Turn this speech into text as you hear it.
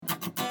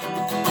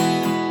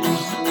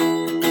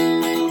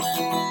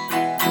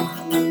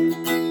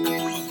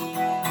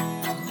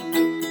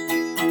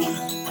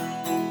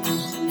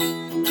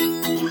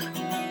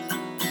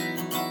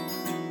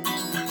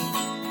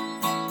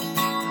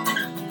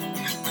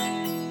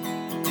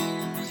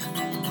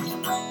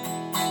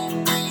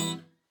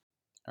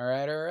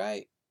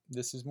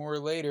This is More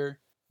Later,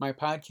 my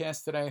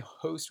podcast that I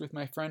host with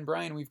my friend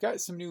Brian. We've got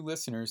some new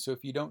listeners, so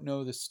if you don't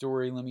know the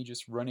story, let me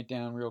just run it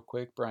down real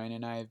quick. Brian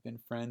and I have been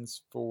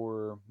friends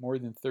for more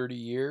than 30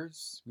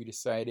 years. We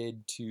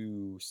decided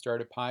to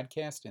start a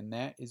podcast, and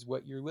that is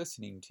what you're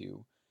listening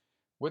to.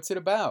 What's it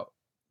about?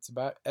 It's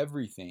about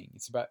everything.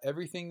 It's about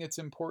everything that's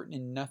important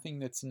and nothing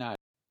that's not.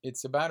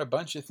 It's about a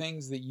bunch of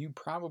things that you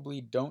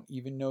probably don't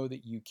even know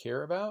that you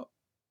care about,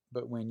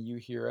 but when you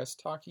hear us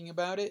talking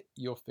about it,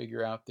 you'll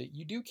figure out that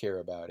you do care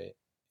about it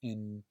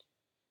and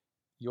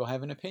you'll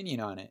have an opinion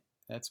on it.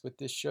 That's what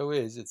this show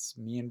is. It's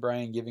me and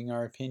Brian giving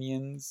our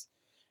opinions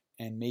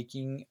and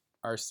making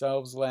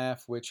ourselves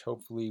laugh, which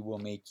hopefully will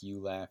make you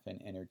laugh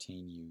and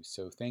entertain you.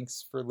 So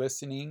thanks for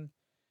listening.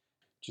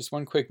 Just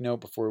one quick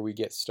note before we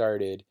get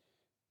started.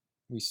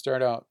 We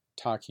start out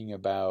talking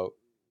about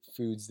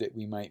foods that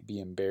we might be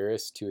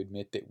embarrassed to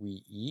admit that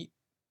we eat.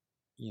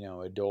 You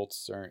know,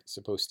 adults aren't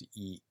supposed to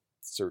eat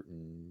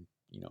certain,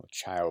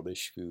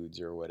 childish foods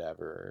or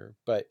whatever.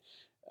 But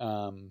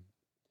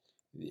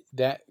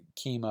that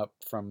came up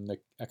from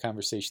a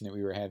conversation that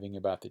we were having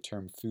about the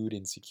term food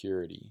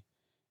insecurity.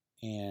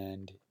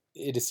 And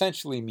it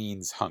essentially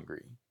means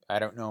hungry. I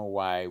don't know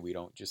why we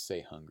don't just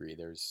say hungry.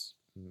 There's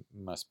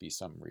must be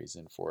some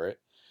reason for it.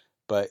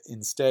 But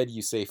instead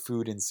you say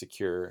food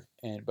insecure.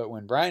 But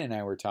when Brian and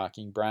I were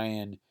talking,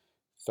 Brian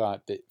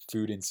thought that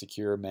food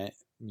insecure meant,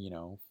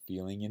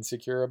 feeling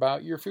insecure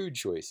about your food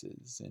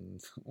choices and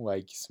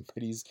like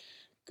somebody's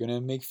gonna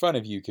make fun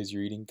of you because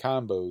you're eating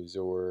combos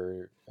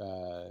or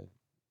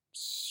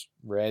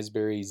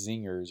raspberry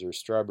zingers or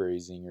strawberry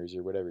zingers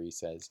or whatever he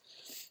says.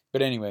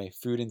 But anyway,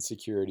 food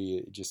insecurity,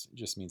 it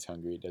just means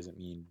hungry. It doesn't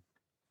mean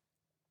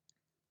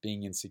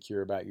being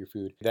insecure about your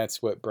food.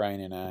 That's what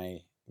Brian and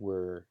I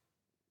were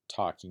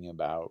talking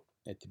about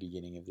at the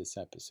beginning of this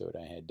episode.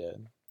 I had to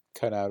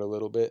cut out a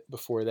little bit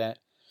before that.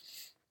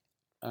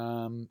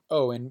 And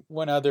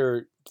one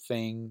other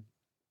thing.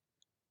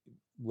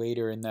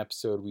 Later in the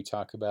episode, we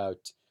talk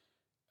about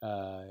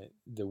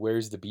the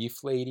Where's the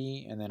Beef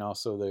lady, and then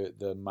also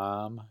the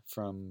mom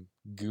from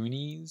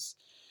Goonies,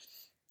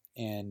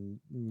 and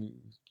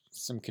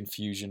some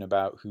confusion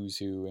about who's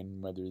who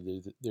and whether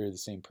they're the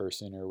same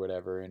person or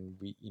whatever. And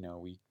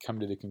we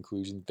come to the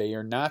conclusion they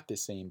are not the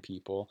same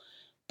people.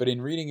 But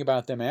in reading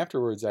about them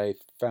afterwards, I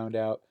found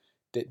out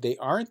that they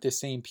aren't the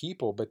same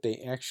people, but they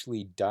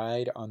actually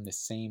died on the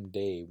same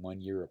day,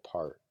 1 year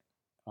apart.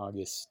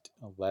 August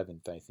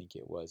 11th, I think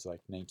it was,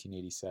 like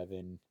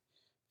 1987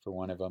 for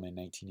one of them and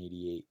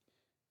 1988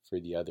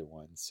 for the other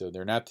one. So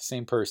they're not the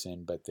same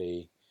person, but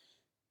they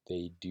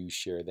do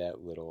share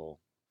that little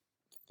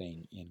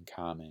thing in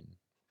common.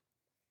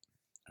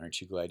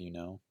 Aren't you glad you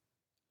know?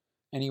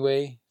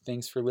 Anyway,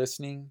 thanks for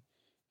listening.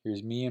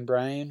 Here's me and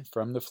Brian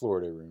from the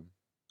Florida room.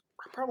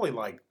 I probably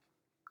like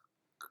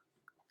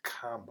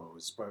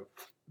combos, but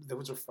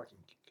those are fucking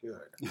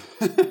good.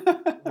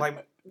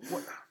 Like,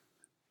 what?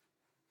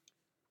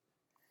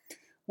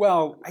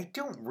 Well, I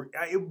don't.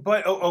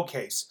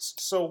 Okay.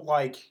 So,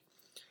 like,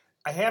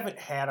 I haven't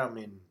had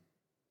them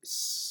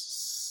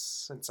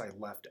since I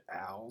left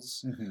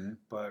Al's,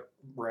 but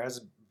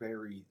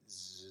raspberry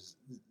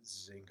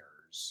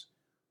zingers.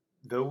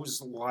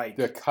 Those, like,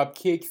 the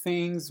cupcake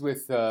things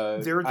with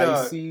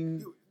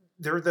icing.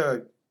 They're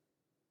the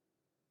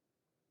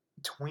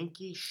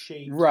Twinkie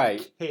shaped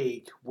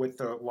cake with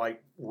the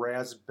like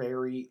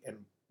raspberry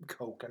and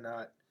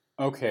coconut.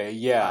 Okay,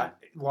 yeah.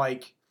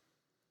 Like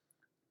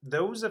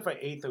those, if I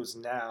ate those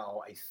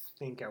now, I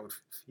think I would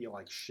feel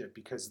like shit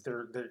because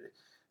they're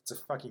it's a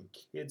fucking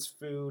kid's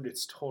food.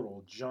 It's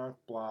total junk.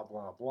 Blah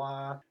blah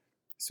blah.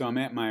 So I'm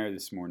at Meijer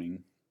this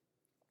morning,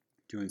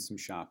 doing some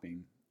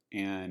shopping,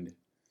 and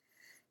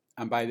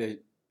I'm by the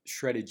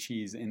shredded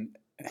cheese, and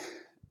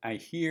I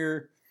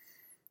hear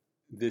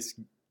this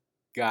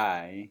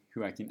guy,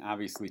 who I can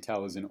obviously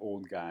tell is an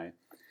old guy,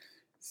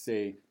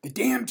 say, "The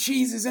damn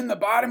cheese is in the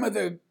bottom of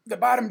the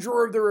bottom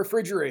drawer of the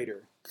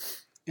refrigerator."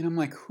 And I'm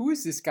like, who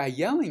is this guy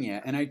yelling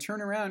at? And I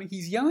turn around, and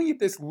he's yelling at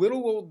this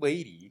little old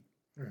lady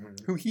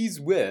who he's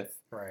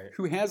with,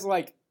 who has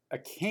like a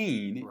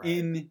cane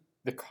in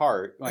the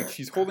cart, like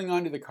she's holding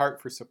onto the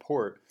cart for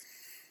support.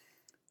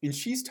 And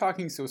she's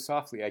talking so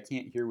softly, I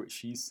can't hear what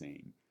she's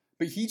saying.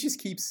 But he just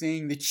keeps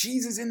saying, "The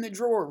cheese is in the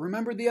drawer.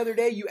 Remember the other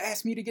day you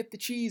asked me to get the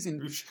cheese?"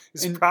 And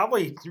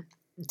probably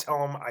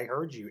tell him I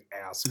heard you,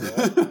 asshole.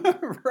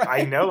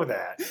 I know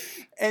that.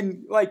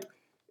 And like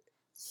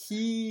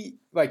she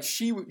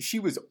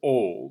was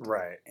old,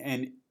 right?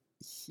 And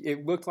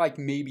it looked like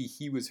maybe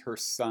he was her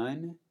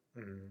son,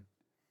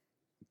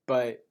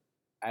 but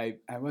I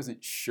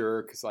wasn't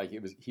sure because like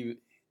it was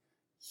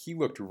he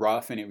looked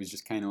rough, and it was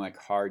just kind of like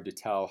hard to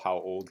tell how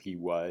old he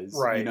was,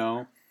 right?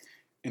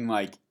 And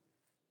like,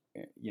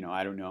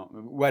 I don't know,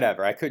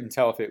 whatever. I couldn't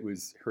tell if it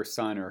was her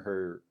son or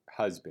her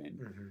husband.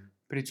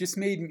 But it just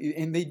made me,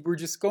 and they were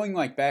just going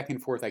like back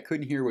and forth. I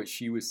couldn't hear what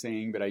she was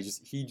saying, but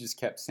he just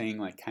kept saying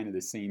like kind of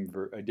the same,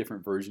 a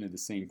different version of the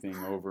same thing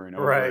over and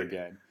over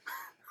again.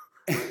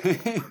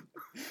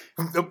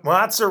 The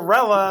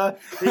mozzarella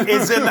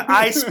is in the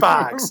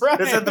icebox. Right.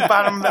 It's at the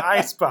bottom of the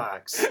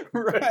icebox.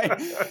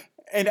 Right.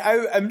 And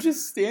I'm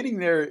just standing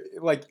there,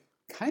 like,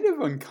 kind of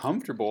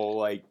uncomfortable,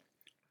 like,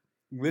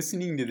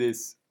 listening to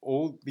these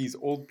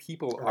old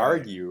people Right.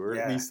 argue, or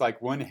Yeah. at least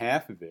like one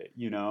half of it,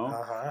 you know.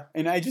 Uh-huh.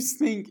 And I just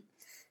think,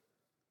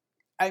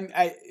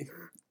 I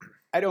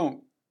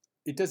don't.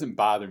 It doesn't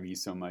bother me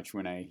so much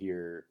when I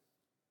hear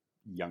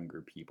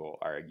younger people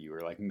argue, or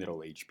like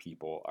middle-aged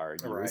people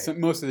argue. Right. So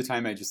most of the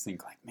time I just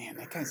think like, man,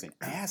 that guy's an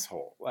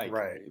asshole. Like,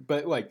 Right.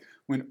 But like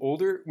when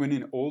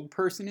an old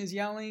person is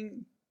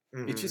yelling,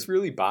 it just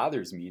really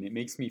bothers me, and it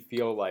makes me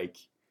feel like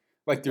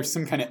there's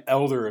some kind of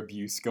elder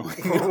abuse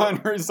going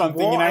on or something.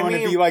 Well, And I want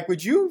mean, to be like,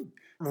 would you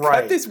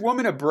right. cut this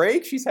woman a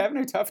break? She's having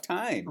a tough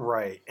time.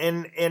 Right.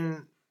 And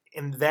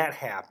that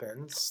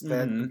happens.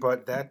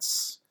 But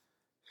that's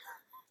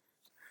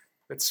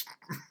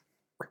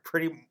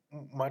pretty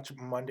much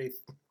Monday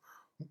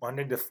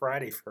to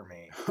Friday for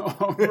me.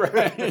 Oh,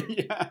 right.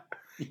 Yeah.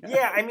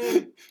 Yeah, I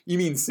mean, you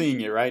mean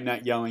seeing it, right?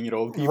 Not yelling at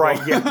old people.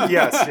 Right. Yeah,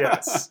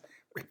 yes.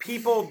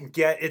 People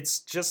it's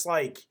just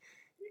like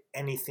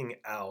anything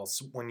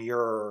else when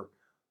you're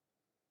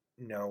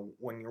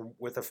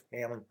with a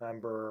family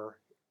member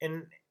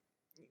and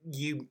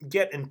you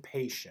get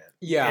impatient.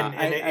 Yeah.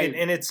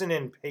 And it's an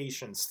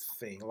impatience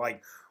thing.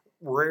 Like,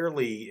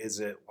 rarely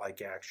is it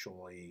like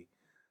actually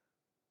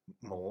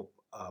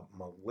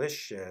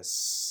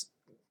malicious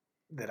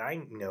that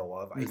I know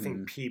of. I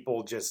think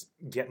people just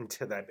get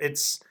into that.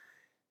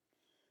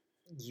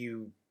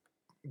 You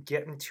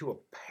get into a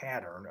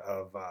pattern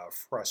of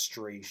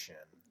frustration.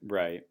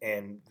 Right.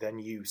 And then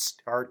you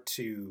start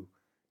to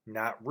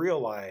not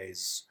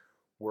realize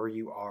where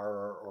you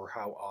are or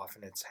how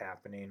often it's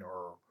happening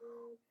or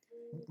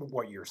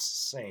what you're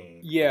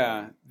saying.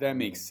 Yeah, that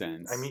makes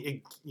sense. I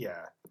mean,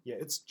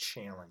 it's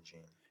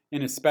challenging.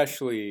 And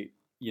especially,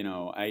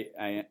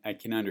 I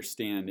can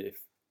understand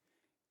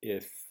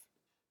if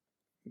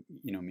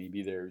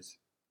maybe there's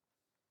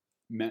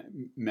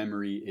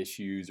memory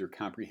issues or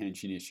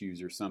comprehension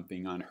issues or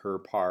something on her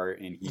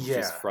part, and he's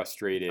just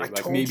frustrated. I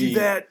told you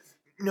that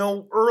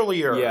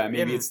earlier. Yeah,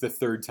 maybe it's the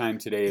third time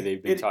today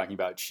they've been talking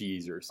about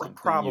cheese or something.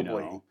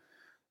 Probably.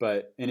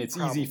 But it's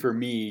easy for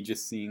me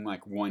just seeing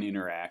like one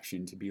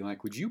interaction to be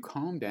like, would you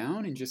calm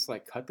down and just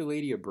like cut the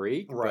lady a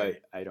break?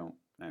 Right. But I don't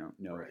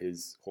know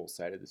his whole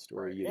side of the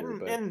story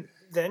either. And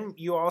then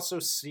you also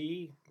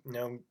see,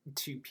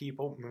 two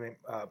people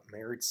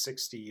married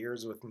 60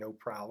 years with no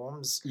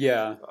problems.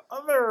 Yeah.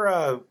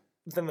 Other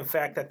than the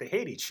fact that they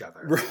hate each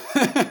other.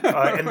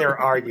 And they're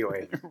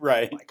arguing.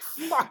 Right. Like,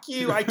 fuck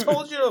you. I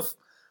told you to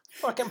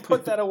fucking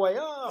put that away.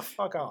 Oh,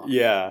 fuck off.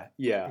 Yeah.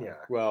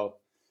 Well,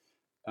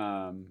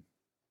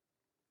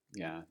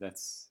 yeah,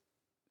 that's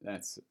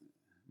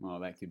well,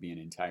 that could be an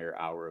entire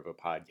hour of a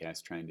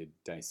podcast trying to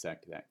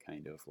dissect that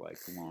kind of like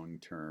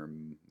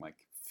long-term, like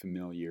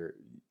familiar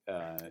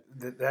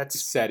that's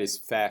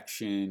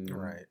satisfaction,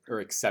 right, or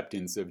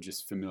acceptance of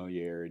just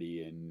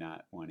familiarity and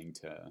not wanting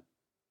to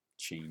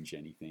change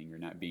anything, or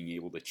not being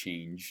able to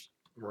change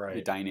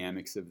the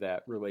dynamics of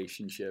that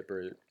relationship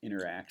or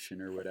interaction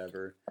or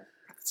whatever.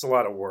 It's a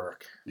lot of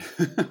work.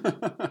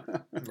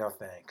 No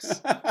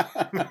thanks.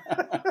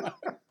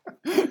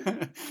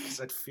 Because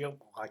I'd feel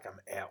like I'm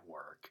at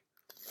work.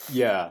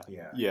 Yeah,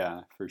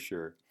 for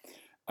sure.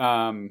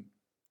 I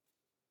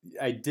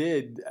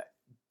did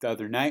the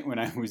other night when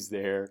I was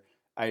there,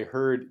 I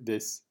heard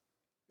this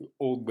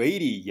old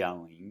lady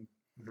yelling,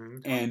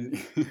 and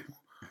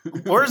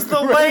where's the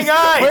laying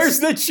ice? Where's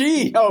the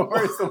chi? Oh,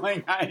 where's the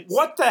laying ice?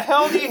 What the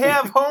hell do you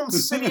have Home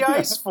City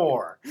Ice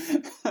for?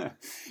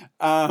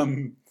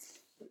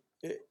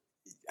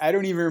 I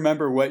don't even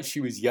remember what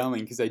she was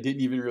yelling because I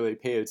didn't even really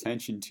pay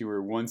attention to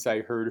her once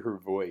I heard her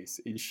voice.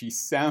 And she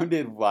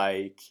sounded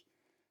like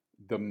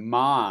the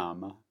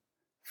mom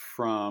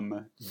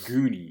from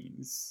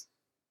Goonies.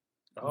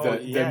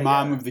 The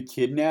mom of the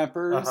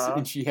kidnappers.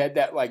 And she had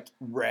that like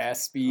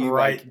raspy,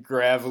 like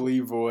gravelly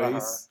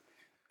voice.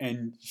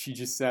 And she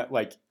just said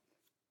like,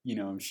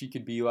 she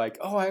could be like,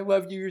 oh, I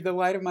love you, you're the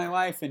light of my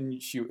life. And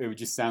it would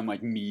just sound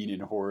like mean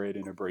and horrid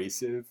and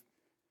abrasive.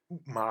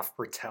 Ma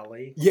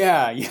Fratelli.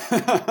 Yeah.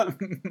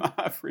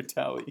 Ma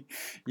Fratelli.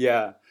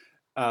 Yeah.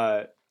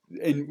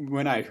 And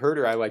when I heard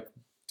her, I like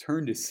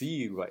turned to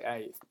see, like,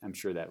 I'm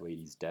sure that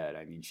lady's dead.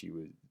 I mean, she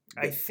was.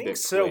 I think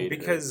so,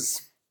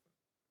 because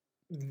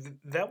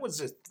that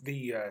was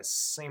the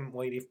same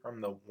lady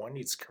from the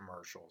Wendy's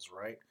commercials,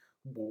 right?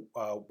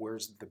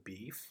 Where's the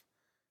beef?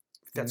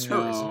 That's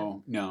her, isn't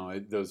it? No,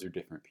 those are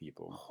different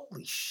people.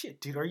 Holy shit,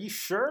 dude! Are you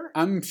sure?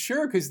 I'm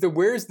sure, because the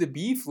Where's the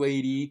Beef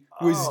lady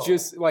was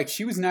just like,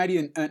 she was not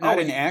even not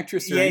an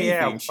actress or anything.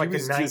 Yeah. She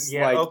was just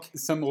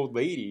some old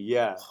lady.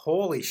 Yeah.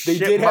 Holy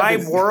shit!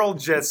 My world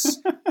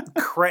just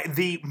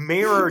the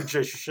mirror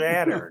just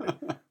shattered.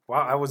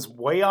 Wow, I was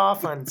way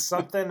off on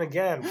something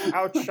again.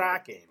 How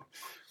shocking!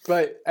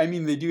 But I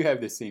mean, they do have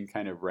the same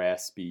kind of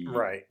raspy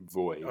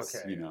voice.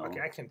 Okay,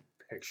 okay, I can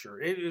picture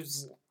it. It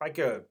was like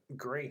a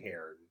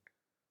gray-haired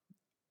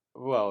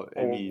Well,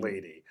 I old mean,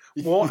 lady.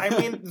 Well, I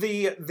mean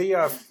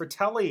the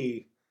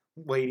Fratelli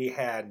lady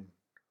had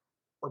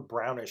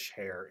brownish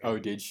hair oh,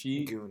 in did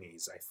she?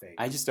 Goonies, I think.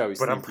 I just always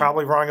But I'm think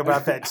probably wrong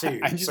about that too.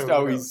 I just So who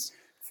always knows?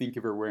 think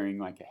of her wearing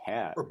like a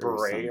hat Or or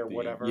beret or something.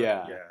 whatever.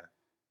 Yeah, Yeah.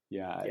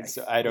 yeah. Yeah.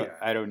 So Yeah.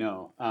 I don't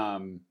know.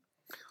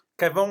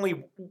 I've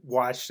only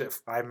watched it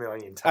 5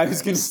 million times. I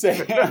was gonna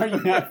say, are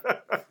you not?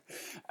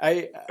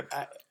 I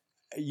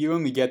you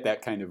only get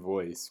that kind of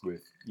voice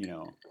with, you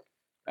know.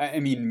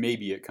 I mean,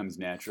 maybe it comes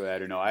naturally. I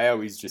don't know. I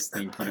always just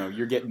think, you know,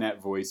 you're getting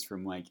that voice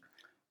from like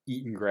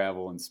eating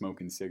gravel and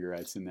smoking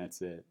cigarettes, and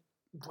that's it.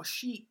 Was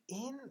she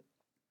in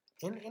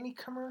any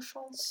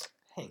commercials?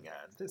 Hang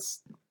on,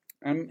 this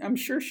I'm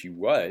sure she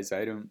was.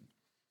 I don't.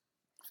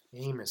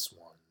 famous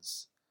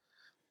ones.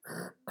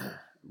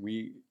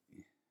 We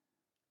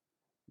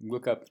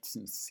look up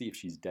and see if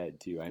she's dead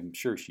too. I'm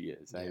sure she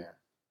is. Yeah.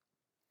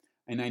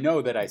 And I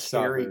know that I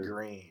saw Carrie her.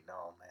 Green.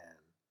 Oh man.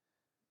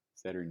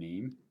 Is that her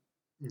name?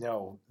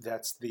 No,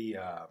 that's the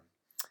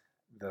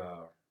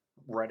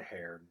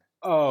red-haired.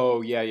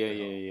 Oh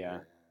yeah.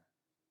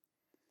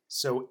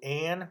 So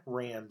Anne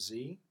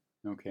Ramsey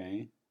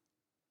Okay.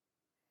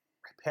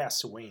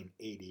 passed away in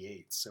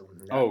 '88, so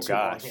not Oh too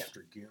long gosh.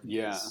 after Goonies.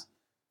 Yeah.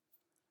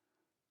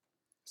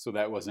 So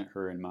that wasn't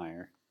her and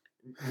Meyer.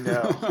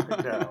 No.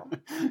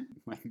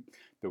 Like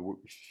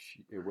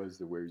it was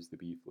the Where's the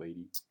Beef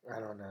lady. I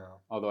don't know.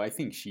 Although I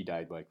think she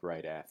died like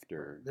right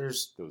after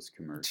There's those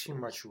commercials. too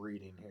much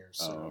reading here.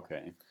 So. Oh,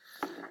 okay.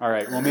 All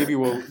right. Well, maybe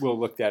we'll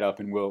look that up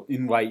and we'll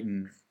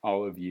enlighten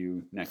all of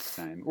you next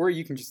time, or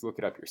you can just look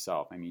it up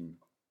yourself. I mean,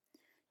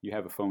 you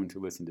have a phone to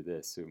listen to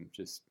this, so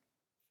just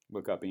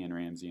look up Anne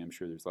Ramsey. I'm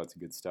sure there's lots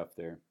of good stuff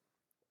there.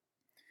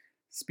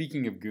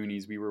 Speaking of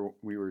Goonies, we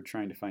were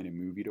trying to find a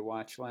movie to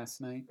watch last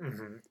night,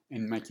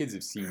 and my kids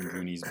have seen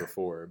Goonies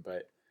before,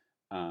 but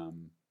I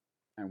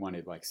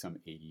wanted like some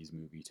 '80s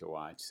movie to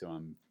watch, so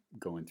I'm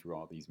going through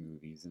all these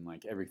movies and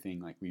like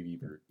everything like we've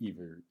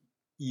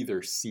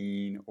either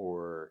seen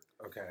or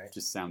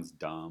just sounds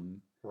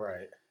dumb.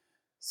 Right.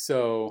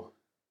 So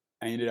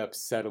I ended up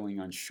settling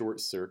on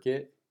Short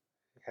Circuit.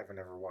 I haven't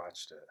ever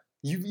watched it.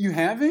 You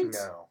haven't?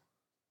 No.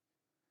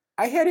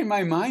 I had in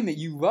my mind that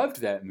you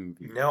loved that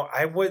movie. No,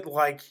 I would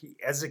like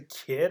as a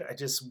kid. I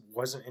just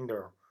wasn't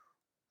into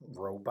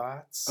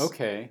robots.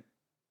 Okay.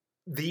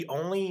 The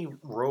only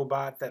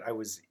robot that I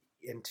was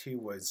into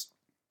was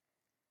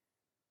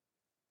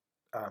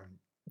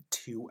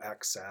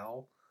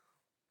 2XL.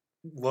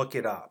 Look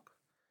it up.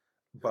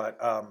 But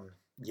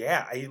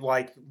yeah, I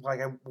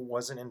I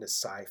wasn't into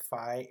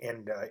sci-fi,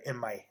 and in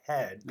my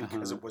head,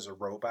 because it was a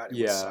robot,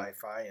 it was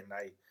sci-fi, and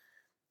I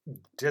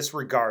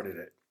disregarded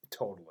it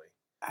totally.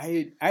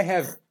 I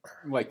have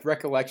like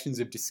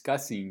recollections of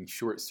discussing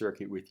Short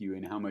Circuit with you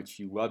and how much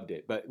you loved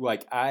it, but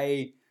like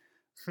I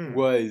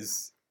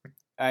was.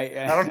 I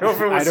don't know if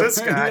it was this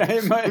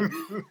guy.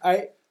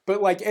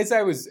 But like as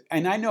I was,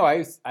 and I know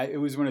it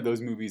was one of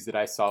those movies that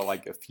I saw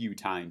like a few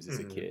times as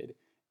a kid,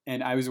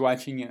 and I was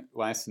watching it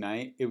last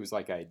night. It was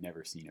like I had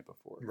never seen it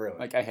before. Really?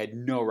 Like I had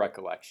no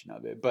recollection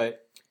of it,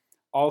 but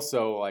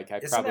also like I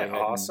Isn't probably that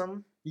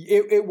awesome.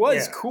 It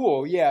was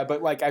cool, yeah,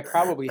 but like I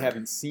probably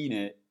haven't seen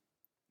it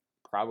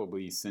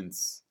probably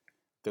since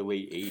the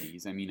late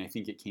 80s. I mean, I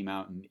think it came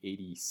out in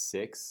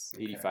 86,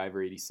 85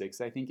 or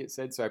 86, I think it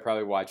said. So I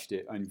probably watched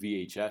it on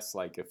VHS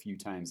like a few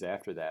times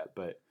after that,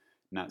 but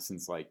not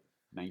since like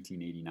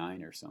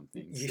 1989 or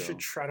something. You should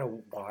try to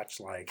watch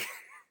like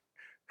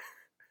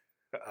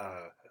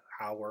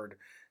Howard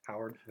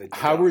the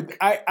Duck.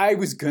 I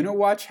was going to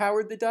watch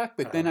Howard the Duck,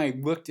 but then I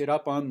looked it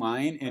up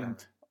online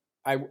and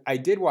I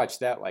did watch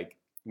that like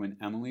when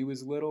Emily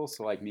was little.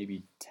 So like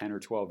maybe 10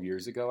 or 12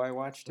 years ago I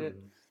watched it.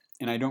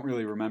 And I don't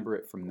really remember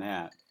it from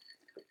that.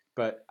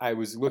 But I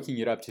was looking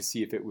it up to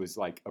see if it was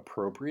like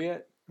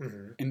appropriate.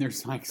 And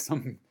there's like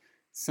some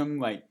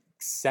like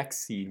sex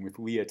scene with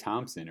Leah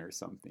Thompson or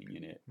something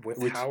in it. With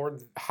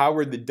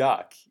Howard the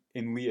Duck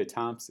and Leah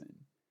Thompson,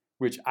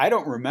 which I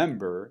don't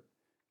remember,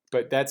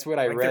 but that's what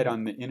I read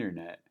on the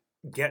internet.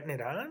 Getting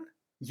it on?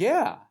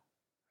 Yeah.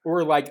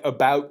 Or like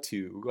about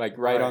to, like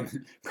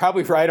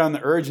probably right on the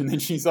urge, and then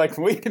she's like,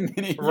 "Wait a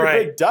minute, you're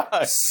a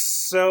duck."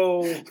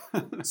 So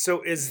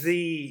is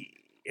the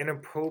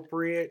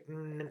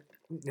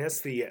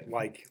inappropriateness the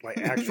like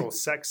actual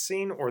sex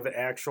scene, or the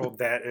actual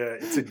that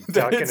it's a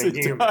duck and a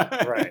human?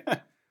 Duck. Right.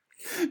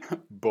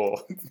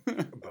 Both.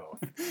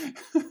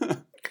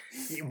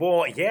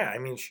 Well, yeah. I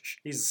mean,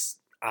 she's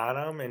on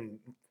him, and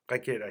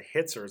like it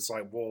hits her. It's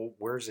like, well,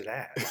 where's it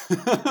at?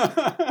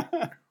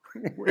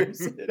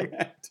 Where's it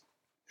at?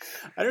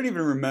 I don't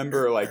even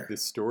remember like the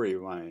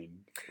storyline.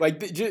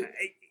 Like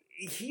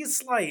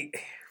he's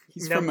like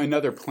from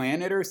another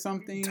planet or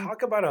something.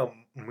 Talk about a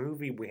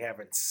movie we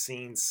haven't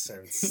seen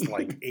since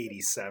like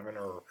 '87,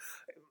 or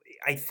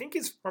I think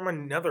it's from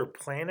another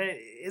planet.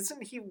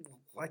 Isn't he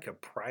like a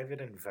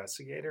private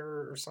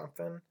investigator or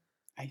something?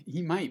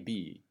 He might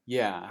be.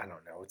 Yeah. I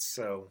don't know. It's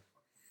so.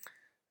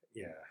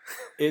 Yeah.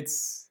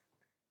 It's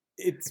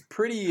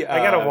pretty. I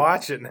gotta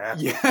watch it now.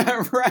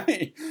 Yeah,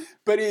 right.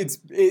 But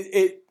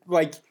it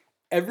like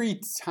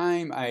every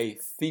time I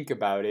think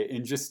about it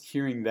and just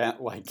hearing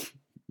that like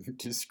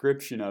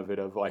description of it,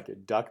 of like a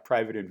duck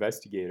private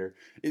investigator,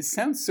 it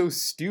sounds so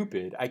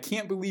stupid. I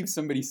can't believe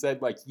somebody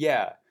said like,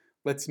 yeah,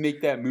 let's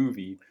make that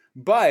movie.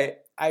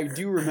 But I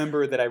do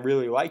remember that I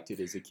really liked it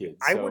as a kid.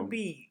 So. I would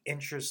be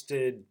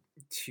interested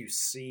to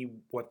see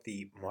what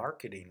the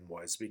marketing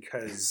was,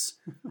 because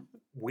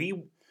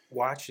we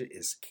watched it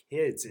as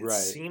kids. It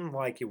seemed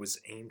like it was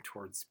aimed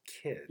towards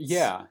kids.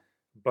 Yeah.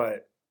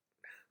 But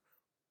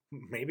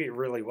maybe it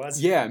really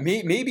wasn't. Yeah,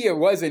 maybe it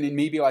wasn't, and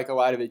maybe like a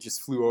lot of it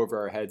just flew over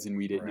our heads and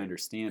we didn't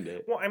understand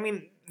it. Well, I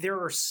mean,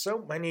 there are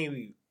so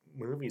many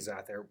movies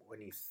out there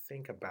when you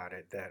think about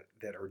it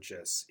that are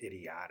just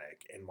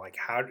idiotic, and like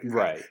how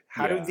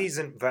do these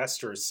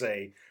investors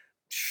say,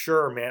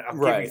 sure, man, I'll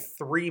give you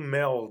 $3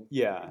 million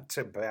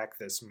to back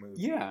this movie?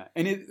 Yeah,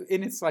 and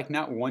it's like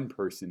not one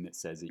person that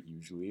says it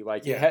usually.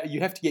 Like you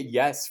have to get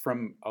yes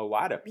from a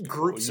lot of people,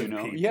 groups of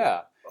people.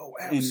 Yeah. Oh,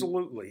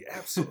 absolutely,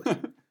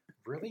 absolutely.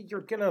 Really,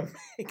 you're gonna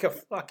make a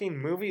fucking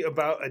movie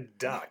about a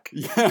duck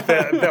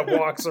that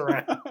walks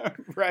around?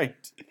 Right.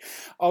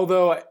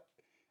 Although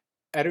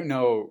I don't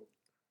know.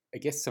 I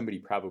guess somebody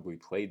probably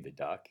played the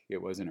duck.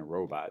 It wasn't a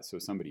robot, so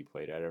somebody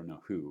played it. I don't know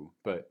who,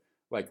 but.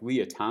 Like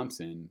Leah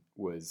Thompson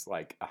was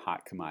like a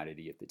hot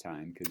commodity at the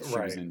time because she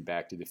was in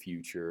Back to the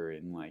Future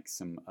and like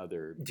some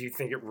other. Do you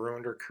think it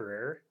ruined her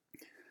career?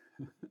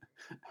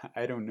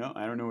 I don't know.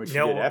 I don't know what she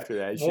did after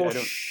that.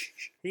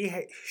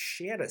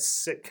 She had a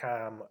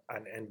sitcom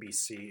on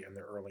NBC in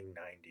the early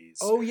 90s.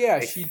 Oh yeah,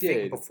 I she think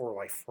did. Before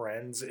like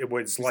Friends. It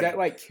was like. Is that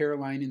like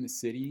Caroline in the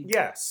City?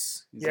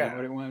 Yes. Is that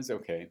what it was?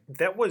 Okay.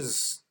 That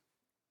was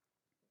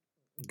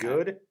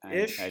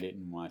good-ish. I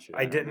didn't watch it.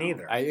 I didn't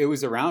either. It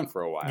was around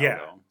for a while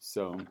though.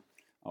 So,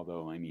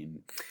 although I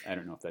mean, I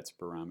don't know if that's a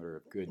barometer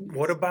of goodness.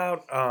 What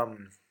about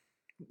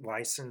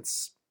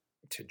License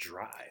to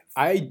Drive?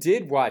 I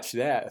did watch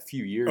that a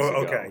few years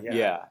ago. Okay,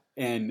 yeah.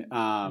 And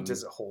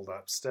does it hold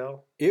up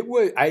still? It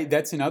was.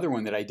 That's another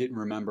one that I didn't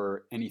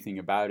remember anything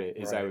about it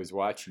as I was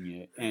watching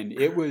it, and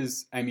it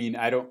was. I mean,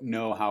 I don't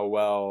know how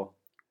well.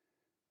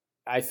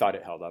 I thought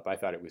it held up. I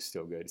thought it was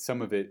still good.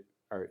 Some of it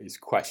is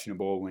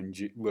questionable when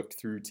you looked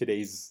through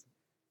today's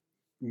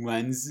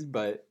lens,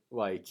 but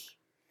like,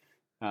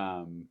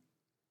 I'd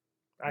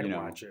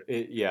watch it.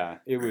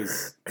 It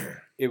was.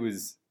 It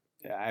was.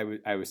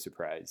 I was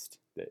surprised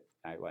that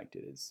I liked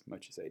it as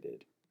much as I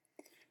did,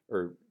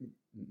 or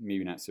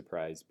maybe not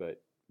surprised, but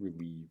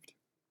relieved.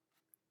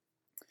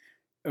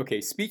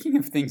 Okay, speaking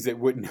of things that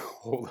wouldn't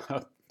hold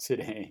up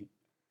today,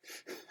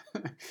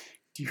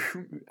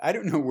 I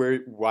don't know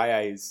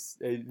why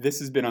this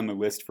has been on the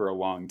list for a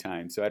long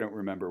time, so I don't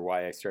remember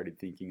why I started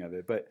thinking of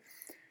it, but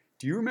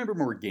do you remember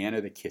Morgana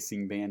the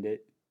Kissing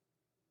Bandit?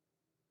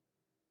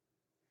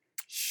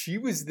 She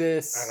was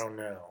this... I don't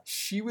know.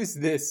 She was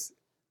this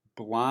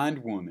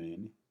blonde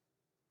woman,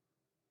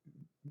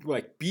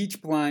 like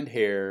beach blonde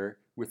hair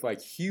with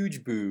like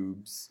huge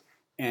boobs,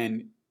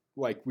 and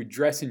like would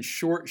dress in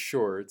short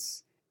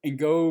shorts and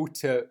go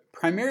to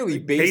primarily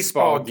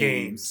baseball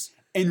games.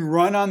 And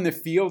run on the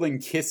field and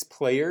kiss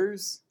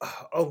players?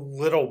 A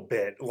little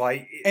bit.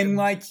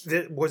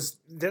 Was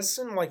this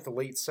in like the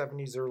late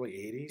 70s, early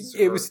 80s?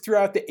 It was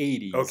throughout the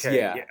 80s. Okay.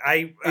 Yeah.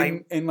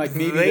 And like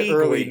maybe the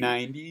early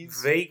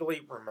 90s.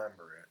 Vaguely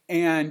remember it.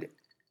 And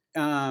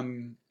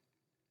and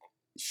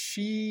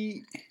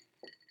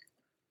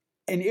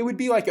it would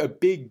be like a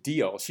big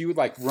deal. She would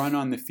like run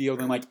on the field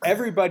and like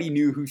everybody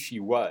knew who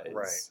she was.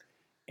 Right.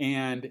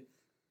 And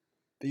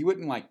they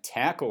wouldn't like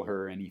tackle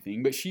her or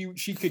anything, but she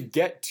could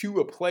get to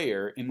a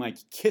player and like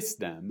kiss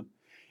them,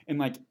 and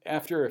like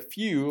after a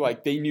few,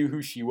 like they knew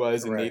who she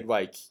was and they'd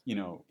like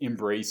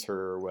embrace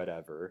her or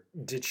whatever.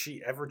 Did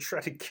she ever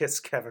try to kiss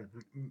Kevin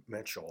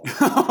Mitchell?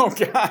 Oh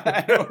God,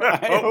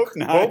 I hope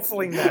not.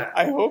 Hopefully not.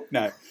 I hope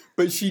not.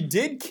 But she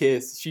did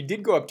kiss. She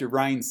did go up to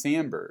Ryan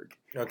Sandberg.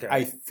 Okay.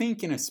 I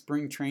think in a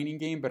spring training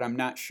game, but I'm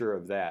not sure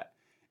of that.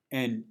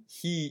 And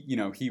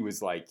he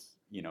was like,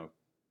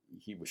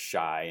 he was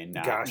shy and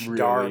not really.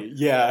 Darn.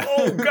 Yeah.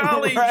 Oh,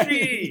 golly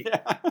gee.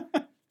 Yeah.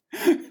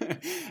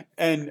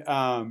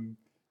 And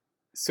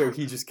so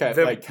he just kept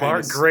like kind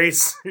Mark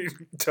Grace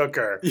took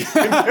her.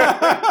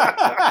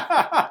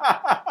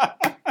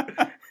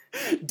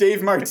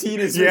 Dave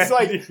Martinez was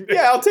like,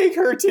 yeah, I'll take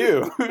her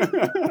too.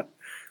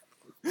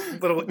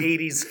 Little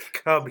 80s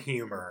Cub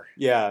humor.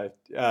 Yeah.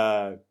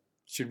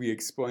 Should we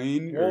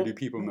explain, or do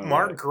people know?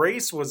 Mark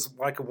Grace was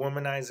like a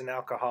womanizing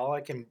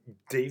alcoholic, and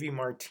Davey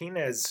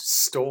Martinez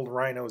stole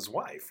Rhino's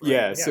wife. Right?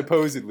 Yeah,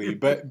 supposedly.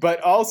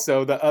 But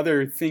also the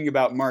other thing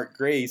about Mark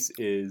Grace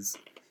is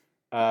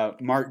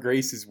Mark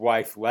Grace's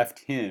wife left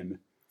him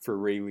for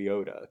Ray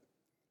Liotta.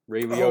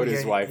 Ray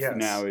Liotta's wife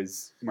now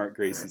is Mark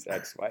Grace's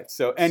ex-wife.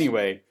 So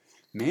anyway,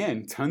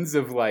 man, tons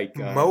of like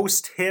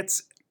most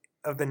hits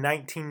of the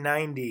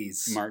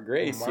 1990s. Mark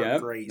Grace.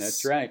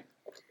 That's right.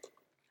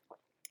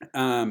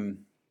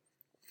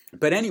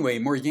 But anyway,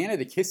 Morgana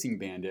the Kissing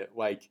Bandit,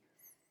 like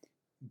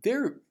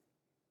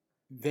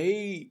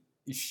they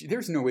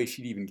there's no way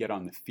she'd even get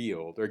on the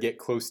field or get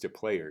close to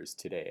players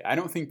today. I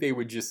don't think they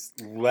would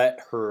just let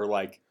her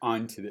like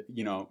onto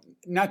the,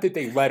 not that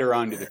they let her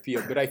onto the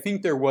field, but I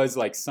think there was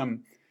like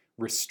some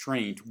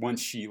restraint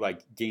once she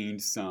like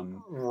gained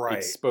some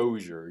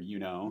exposure,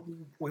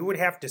 We would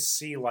have to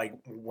see like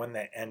when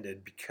that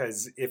ended,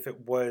 because if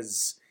it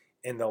was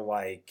in the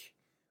like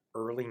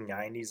early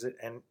 90s it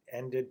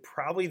ended,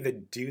 probably the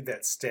dude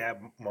that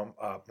stabbed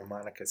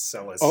Monica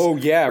Seles. Oh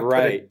yeah,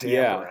 right.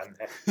 Yeah.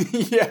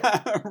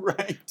 Yeah,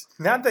 right.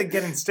 Not that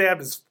getting stabbed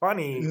is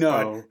funny, no,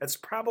 but that's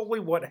probably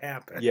what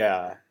happened.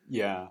 Yeah.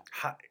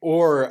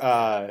 Or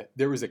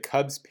there was a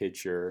Cubs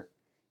pitcher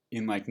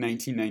in like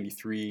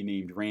 1993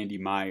 named Randy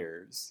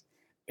Myers,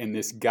 and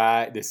this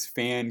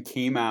fan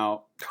came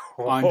out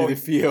onto the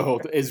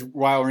field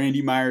while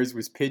Randy Myers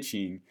was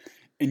pitching.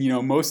 And,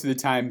 most of the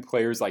time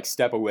players like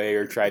step away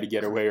or try to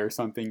get away or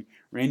something.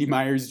 Randy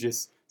Myers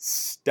just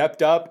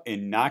stepped up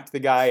and knocked the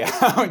guy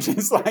out,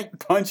 just like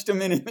punched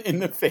him in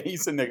the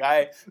face, and the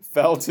guy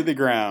fell to the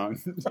ground.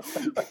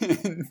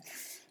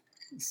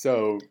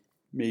 So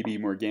maybe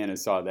Morgana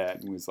saw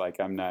that and was like,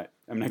 I'm not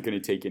going to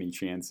take any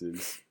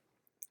chances.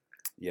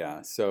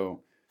 Yeah.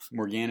 So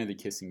Morgana the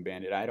Kissing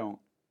Bandit, I don't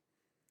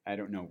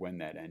know when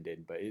that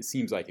ended, but it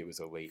seems like it was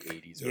a late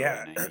 80s,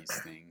 early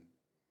 90s thing.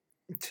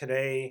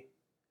 Today,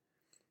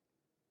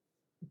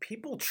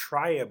 people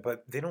try it,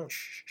 but they don't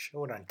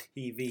show it on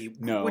TV,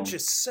 which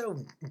is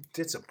so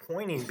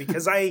disappointing,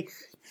 because I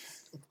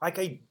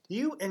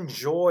do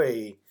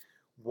enjoy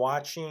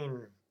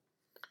watching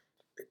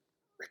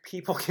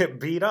people get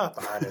beat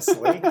up,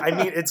 honestly. I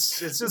mean, it's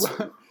just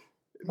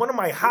one of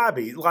my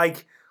hobbies.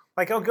 Like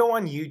I'll go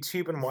on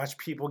YouTube and watch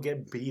people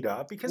get beat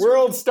up because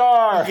World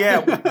Star.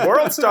 Yeah,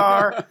 World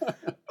Star.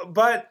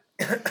 But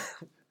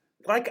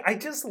like, I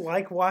just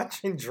like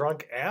watching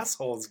drunk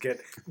assholes get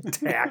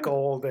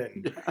tackled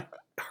and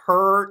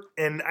hurt,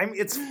 and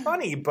it's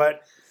funny,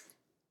 but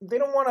they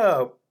don't want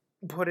to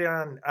put it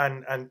on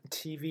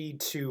TV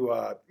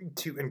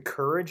to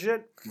encourage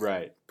it.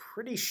 Right.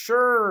 Pretty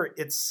sure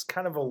it's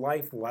kind of a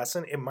life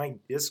lesson. It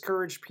might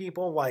discourage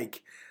people.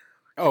 Like,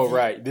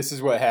 right. This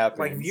is what happens.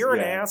 Like, if you're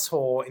an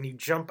asshole and you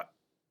jump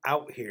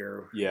out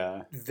here,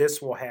 this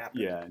will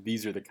happen. Yeah,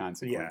 these are the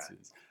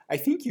consequences. I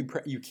think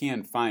you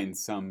can find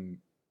some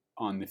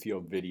on the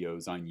field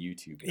videos on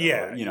YouTube.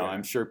 Though.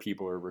 I'm sure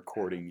people are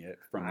recording it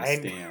from the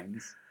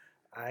stands.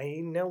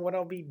 I know what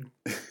I'll be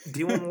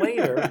doing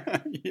later.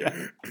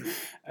 Yeah,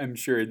 I'm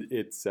sure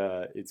it's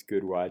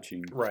good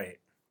watching. Right.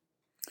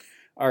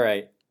 All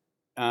right.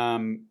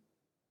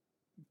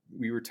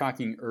 We were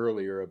talking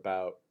earlier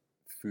about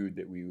food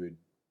that we would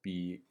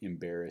be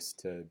embarrassed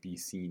to be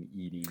seen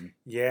eating.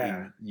 Yeah.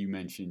 And you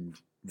mentioned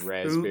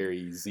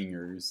raspberry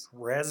zingers.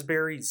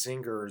 Raspberry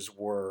zingers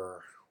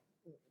were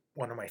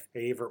one of my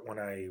favorite when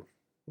I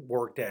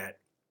worked at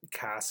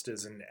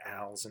Costa's and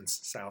Al's in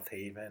South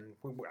Haven.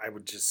 I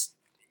would just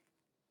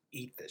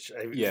eat this.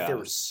 They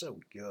were so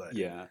good.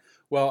 Yeah.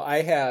 Well,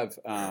 I have...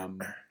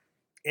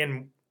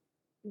 And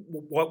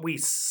what we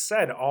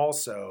said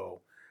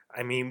also,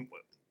 I mean,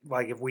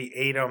 like, if we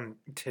ate them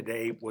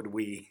today, would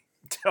we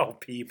tell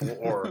people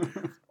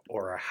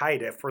or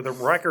hide it? For the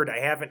record, I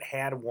haven't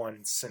had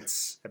one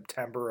since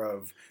September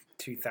of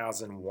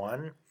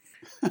 2001.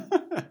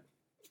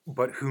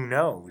 But who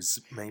knows?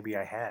 Maybe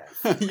I have.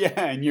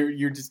 Yeah, and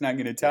you're just not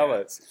going to tell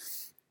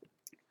us.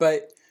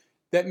 But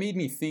that made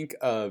me think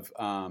of,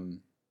 are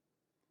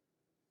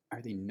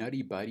they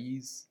Nutty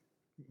Buddies?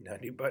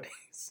 Nutty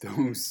Buddies?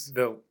 Those,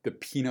 the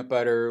peanut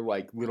butter,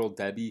 like, Little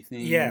Debbie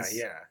things. Yeah.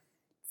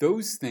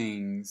 Those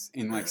things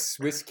in, like,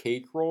 Swiss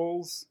cake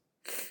rolls,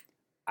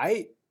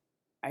 I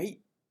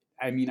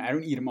mean, I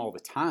don't eat them all the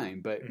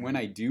time, but when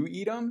I do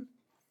eat them,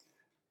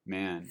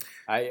 man,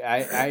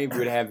 I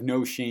would have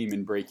no shame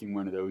in breaking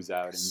one of those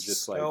out and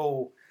just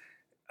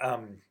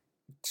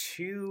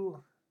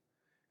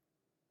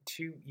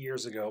two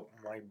years ago,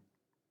 my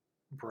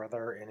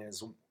brother and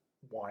his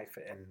wife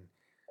and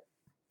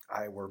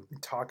I were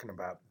talking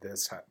about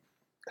this,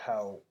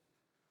 how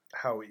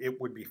it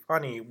would be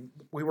funny.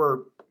 We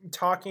were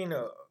talking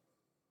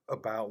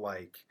about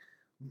like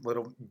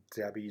Little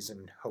Debbie's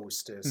and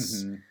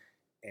Hostess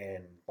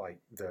and like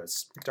the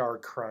Star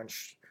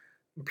Crunch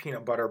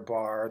peanut butter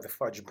bar, the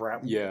fudge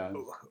brown,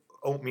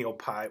 oatmeal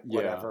pie,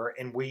 whatever.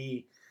 And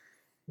we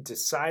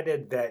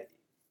decided that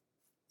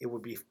it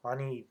would be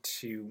funny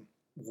to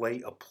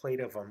lay a plate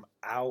of them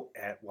out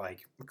at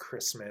like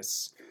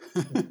Christmas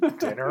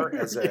dinner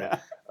as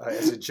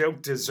a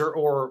joke dessert,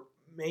 or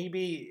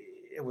maybe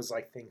it was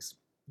like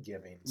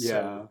Thanksgiving.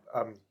 Yeah.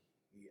 So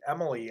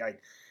Emily, I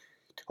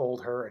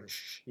told her, and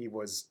she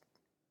was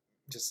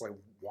just like,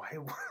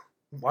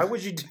 why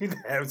would you do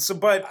that? So,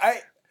 but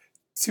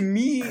to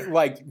me,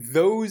 like,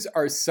 those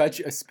are such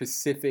a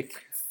specific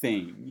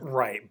thing.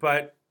 Right,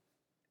 but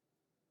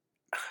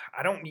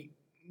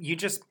you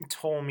just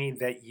told me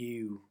that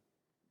you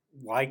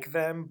like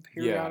them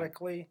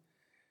periodically.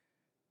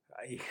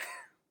 Yeah.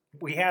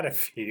 We had a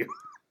few.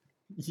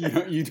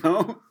 You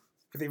don't?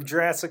 They've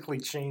drastically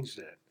changed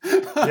it.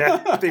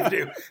 Yeah, they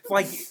do.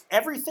 Like,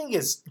 everything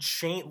is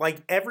changed.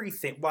 Like,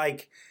 everything.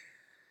 Like,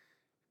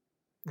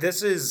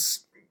 this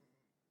is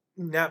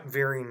not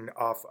veering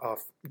off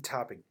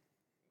topic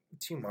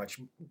too much,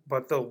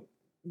 but the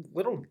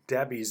Little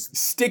Debbie's...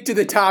 Stick to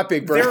the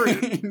topic,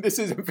 Brian. This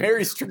is a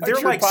very structured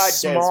podcast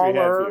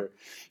smaller,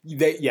 we have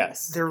here.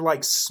 Yes. They're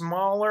like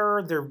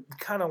smaller. They're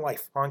kind of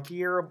like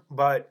funkier.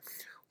 But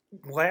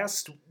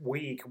last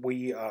week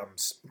we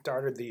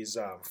started these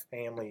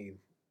family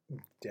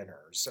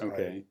dinners.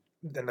 Okay.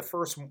 Then the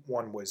first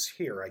one was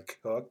here. I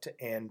cooked,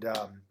 and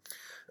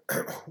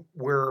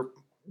we're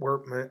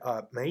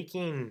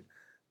making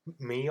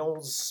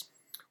meals,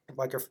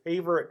 like our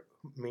favorite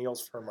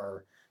meals from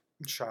our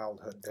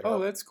childhood.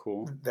 That's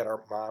cool. That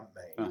our mom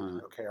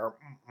made. Okay, our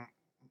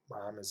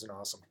mom is an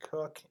awesome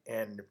cook,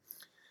 and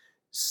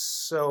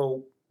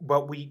so,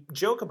 but we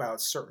joke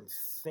about certain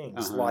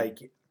things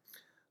like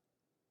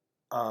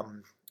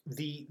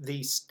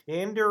the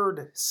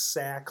standard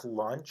sack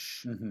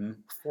lunch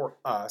for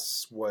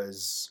us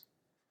was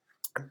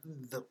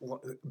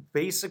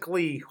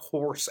basically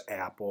horse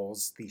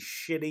apples, the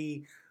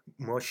shitty,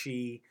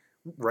 mushy,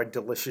 Red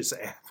Delicious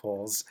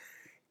apples,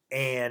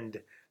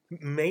 and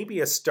maybe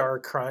a Star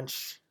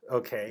Crunch,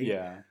 okay?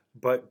 Yeah.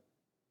 But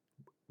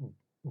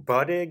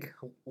Buddig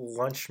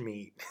lunch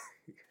meat.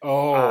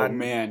 Oh,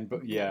 man.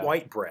 But yeah.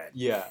 White bread.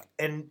 Yeah.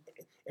 And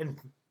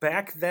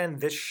back then,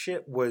 this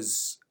shit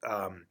was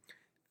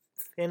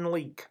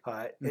thinly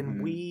cut,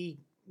 and we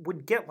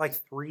would get like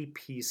 3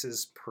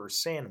 pieces per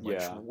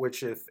sandwich,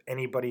 which if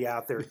anybody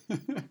out there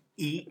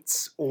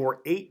eats or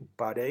ate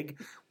Buddig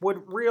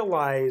would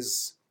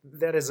realize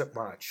that isn't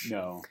much.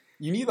 No.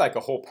 You need like a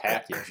whole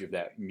package of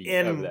that meat,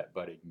 of that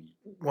Buddig meat.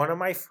 One of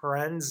my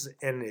friends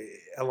in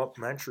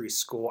elementary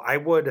school, I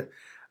would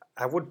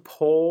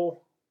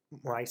pull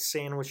my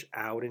sandwich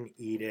out and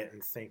eat it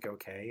and think,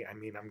 okay, I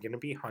mean, I'm going to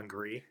be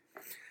hungry.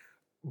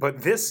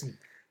 But this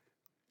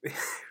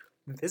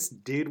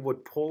dude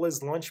would pull his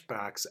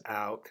lunchbox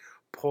out,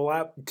 pull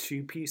out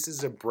 2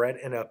 pieces of bread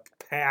and a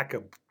pack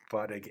of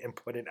Buddig and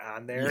put it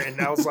on there. And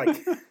I was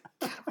like,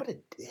 God, what a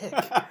dick.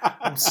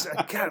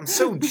 I'm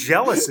so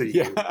jealous of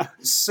you. Yeah.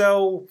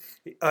 So,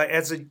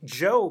 as a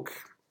joke,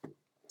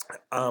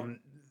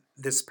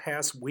 this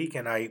past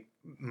weekend, I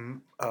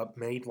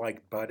made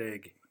like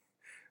Buddig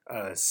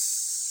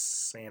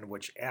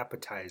sandwich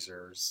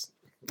appetizers.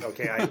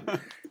 Okay, I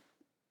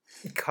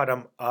cut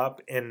them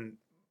up, and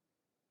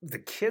the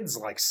kids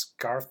like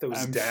scarf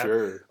those down.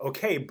 Sure.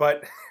 Okay,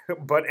 but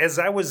as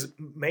I was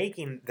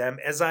making them,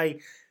 as I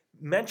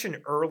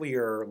mentioned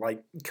earlier,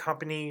 like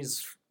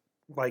companies,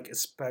 like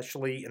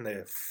especially in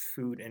the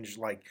food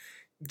industry, like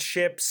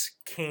chips,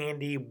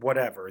 candy,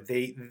 whatever,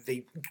 they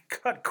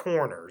cut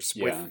corners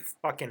with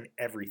fucking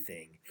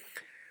everything.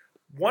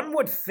 One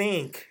would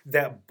think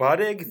that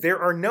Buddig, there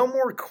are no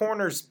more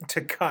corners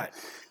to cut.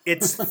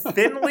 It's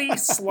thinly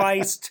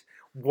sliced,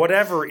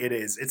 whatever it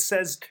is. It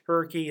says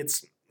turkey.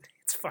 It's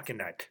fucking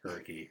not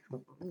turkey.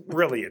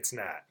 Really, it's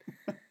not.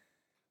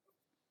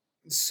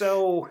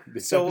 So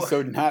this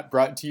episode not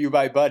brought to you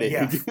by Buddig.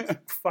 Yeah,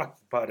 fuck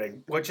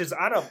Buddig, which is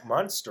out of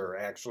Munster.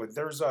 Actually,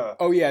 there's a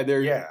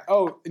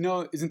Oh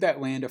no, isn't that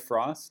Land of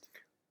Frost?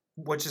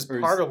 Which is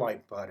part of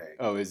like Buddig.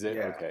 Oh, is it?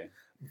 Yeah. Okay.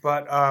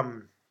 But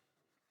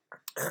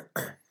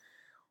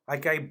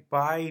like I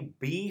buy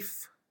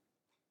beef,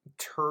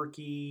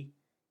 turkey,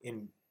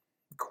 and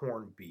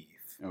corned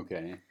beef.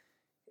 Okay.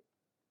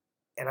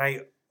 And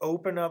I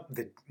open up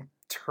the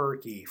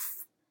turkey.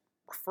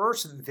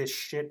 First, this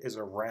shit is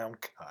a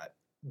round cut,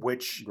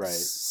 which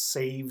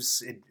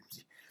saves it.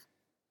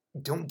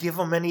 Don't give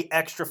them any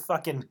extra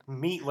fucking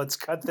meat. Let's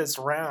cut this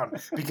round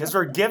because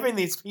we're giving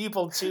these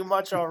people too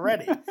much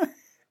already.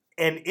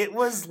 And it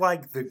was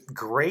like the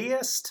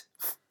grayest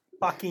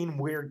fucking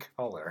weird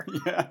color.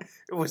 Yeah.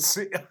 It was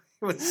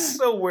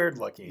so weird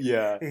looking.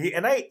 Yeah.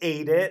 And I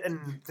ate it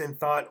and then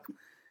thought,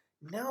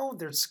 no,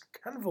 there's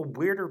kind of a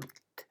weirder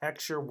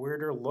texture,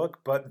 weirder look,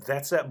 but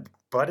that's that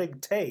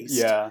Buddig taste.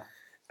 Yeah.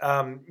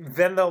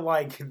 Then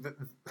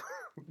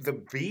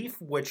the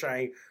beef, which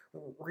I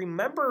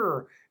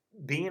remember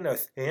being a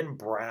thin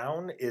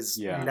brown, is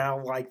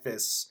now like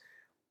this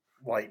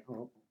like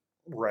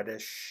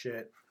reddish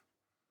shit.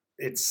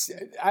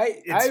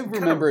 I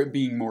remember it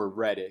being more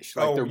reddish,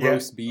 like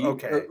roast beef.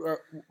 Okay.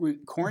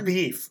 Corned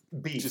beef.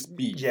 Just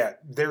beef. Yeah,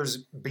 there's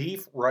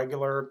beef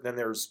regular, then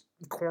there's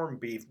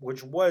corned beef,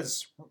 which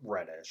was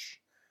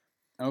reddish.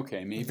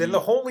 Okay, maybe. Then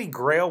the Holy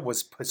Grail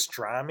was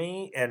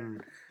pastrami,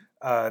 and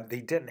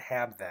they didn't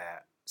have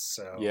that.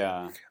 So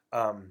yeah.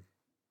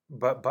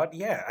 But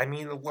yeah, I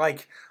mean,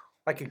 like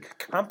a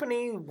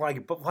company,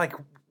 but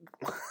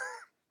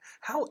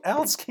how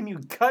else can you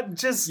cut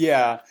just?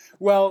 Yeah.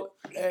 Well,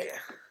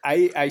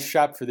 I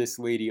shop for this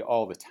lady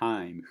all the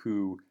time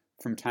who,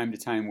 from time to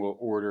time, will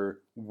order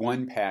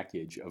 1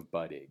 package of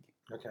Buddig.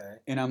 Okay.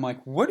 And I'm like,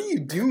 what are you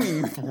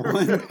doing with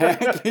 1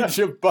 package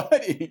of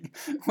Buddig?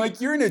 Like,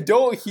 you're an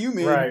adult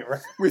human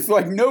with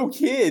like no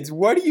kids.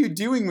 What are you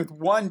doing with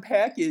 1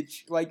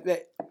 package like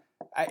that?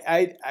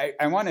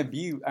 I want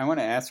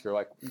to ask her,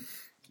 like,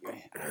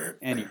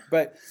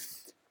 But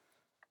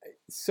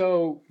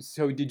so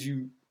did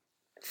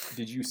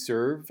you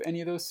serve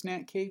any of those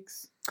snack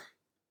cakes?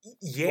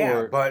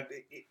 Yeah, but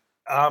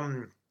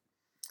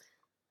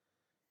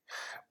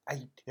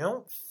I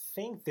don't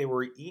think they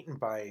were eaten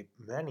by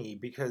many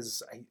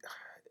because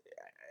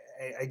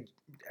I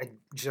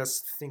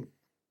just think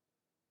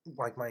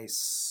like my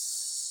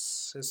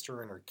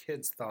sister and her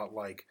kids thought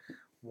like,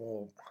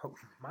 well,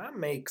 Mom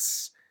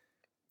makes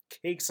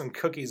cakes and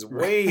cookies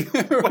way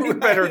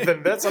better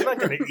than this. I'm not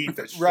going to eat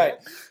this shit. Right.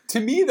 To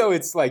me, though,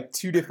 it's like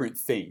two different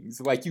things.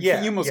 Like you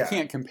almost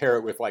can't compare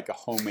it with like a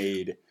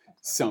homemade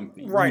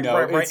something. Right,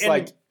 right. It's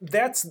like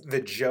that's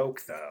the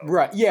joke, though.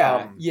 Right.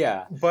 Yeah.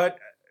 Yeah. But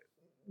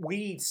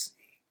we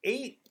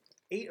ate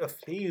a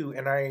few,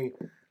 and I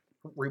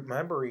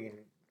remembering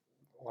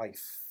like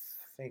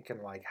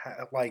thinking like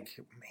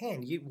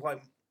man,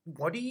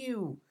 what do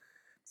you?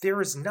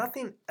 There is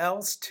nothing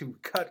else to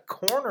cut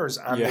corners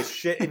on this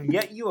shit, and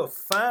yet you have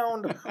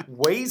found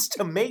ways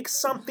to make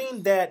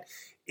something that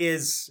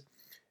is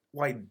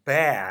like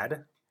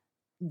bad,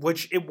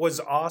 which it was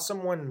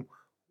awesome when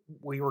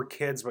we were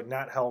kids, but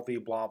not healthy,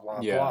 blah,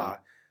 blah, blah.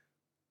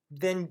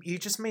 Then you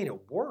just made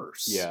it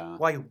worse. Yeah.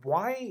 Like,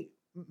 why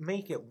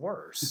make it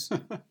worse?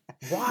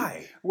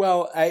 Why?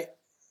 Well, I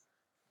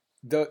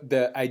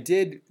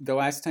did the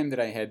last time that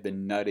I had the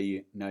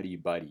nutty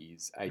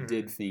buddies, I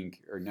did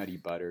think, or nutty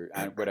butter,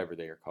 whatever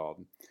they are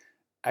called.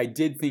 I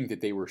did think that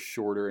they were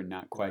shorter and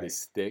not quite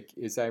as thick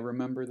as I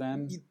remember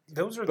them.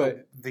 Those are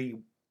the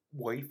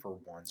wafer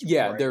ones.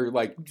 Yeah, right? They're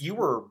like you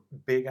were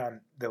big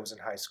on those in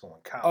high school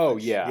and college. Oh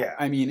yeah.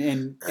 I mean,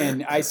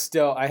 and I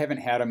haven't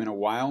had them in a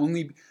while.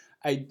 Only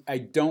I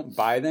don't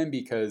buy them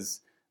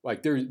because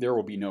like there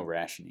will be no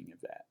rationing of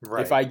that.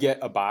 Right. If I get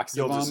a box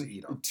of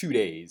them, 2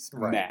 days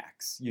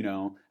max.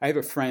 I have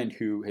a friend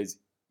who has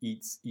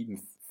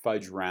eaten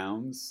fudge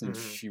rounds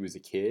since she was a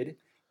kid,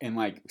 and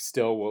like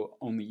still will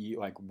only eat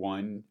like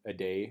one a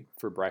day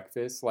for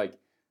breakfast. Like,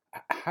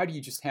 how do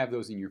you just have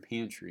those in your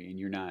pantry and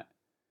you're not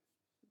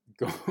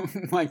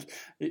going like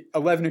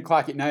 11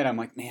 o'clock at night? I'm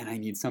like, man, I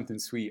need something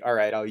sweet. All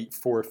right, I'll eat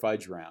 4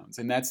 fudge rounds,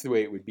 and that's the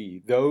way it would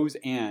be. Those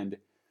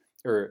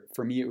or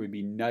for me, it would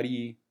be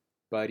Nutty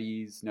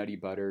Buddies, Nutty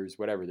Butters,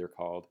 whatever they're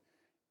called,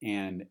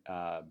 and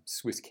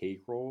Swiss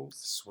cake rolls.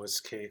 Swiss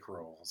cake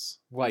rolls.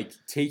 Like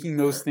taking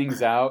those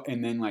things out,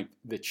 and then like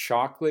the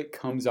chocolate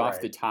comes off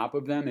the top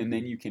of them, and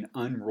then you can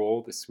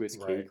unroll the Swiss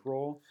cake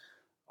roll.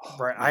 Oh,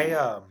 right.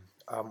 Man.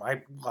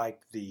 I like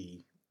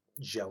the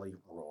jelly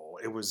roll.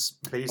 It was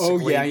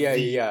basically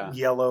the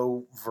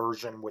yellow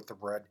version with the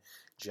red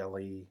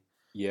jelly.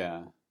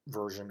 Yeah.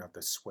 Version of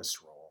the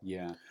Swiss roll.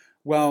 Yeah.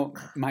 Well,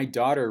 my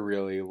daughter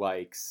really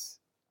likes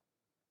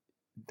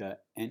the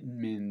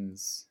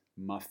Entenmann's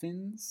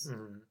muffins.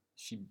 Mm-hmm.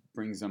 She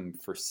brings them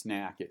for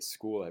snack at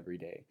school every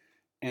day,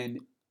 and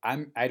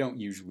I don't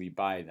usually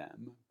buy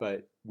them,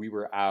 but we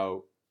were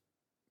out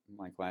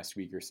like last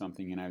week or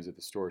something, and I was at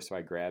the store, so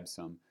I grabbed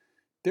some.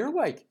 They're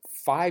like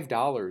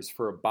 $5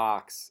 for a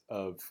box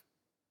of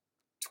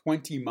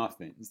 20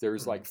 muffins.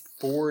 There's like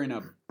 4 in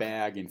a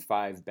bag and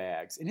 5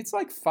 bags, and it's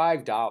like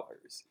 $5.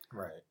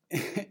 Right.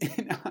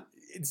 And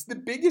it's the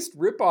biggest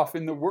ripoff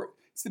in the world.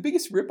 It's the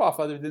biggest ripoff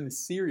other than the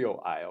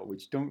cereal aisle,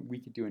 which we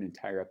could do an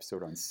entire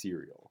episode on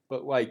cereal.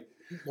 But like,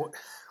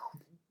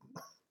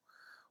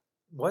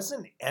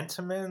 wasn't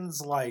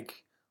Entenmann's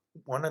like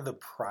one of the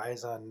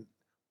prizes on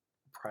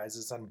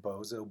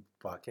Bozo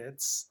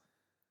buckets?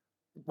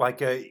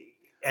 Like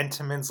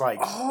Entenmann's like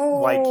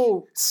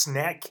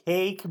snack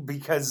cake,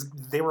 because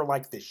they were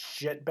like the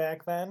shit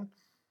back then.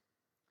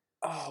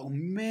 Oh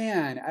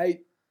man, I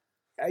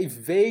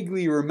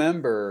vaguely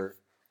remember.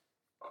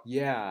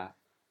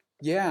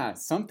 Yeah,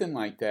 something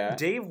like that.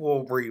 Dave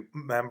will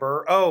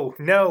remember. Oh,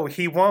 no,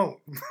 he won't.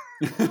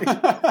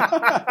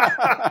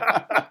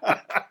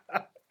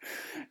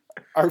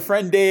 Our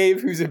friend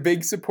Dave, who's a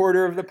big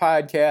supporter of the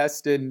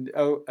podcast and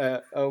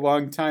a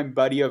longtime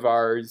buddy of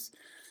ours,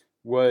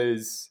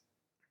 was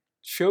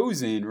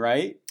chosen,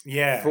 right?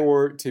 Yeah.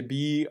 To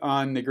be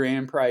on the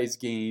grand prize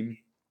game.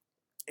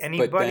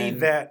 Anybody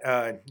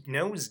that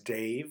knows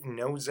Dave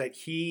knows that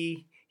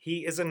he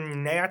is a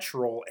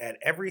natural at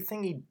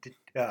everything he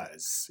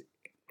does.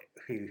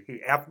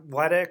 He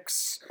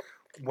athletics,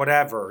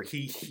 whatever.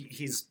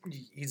 He's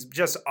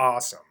just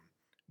awesome.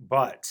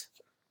 But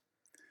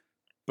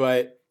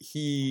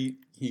he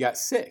got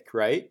sick,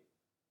 right?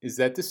 Is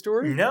that the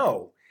story?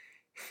 No.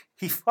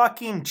 He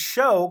fucking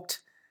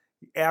choked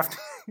after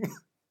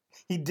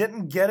he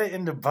didn't get it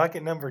into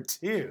bucket number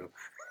 2.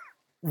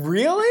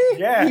 Really?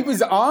 Yeah. He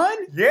was on?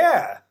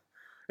 Yeah.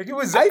 He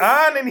was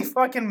on and he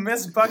fucking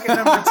missed bucket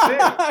number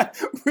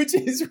 2. Which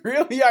is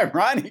really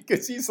ironic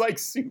because he's like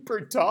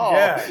super tall.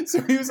 Yeah.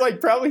 So he was like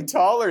probably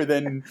taller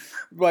than,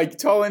 like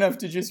tall enough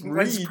to just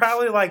reach. He's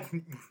probably like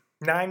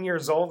 9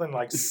 years old and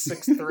like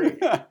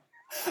 6'3".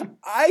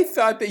 I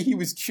thought that he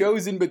was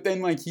chosen, but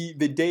then like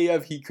the day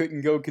of he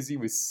couldn't go because he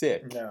was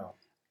sick. No.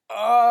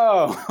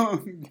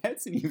 Oh,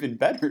 that's an even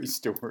better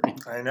story.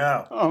 I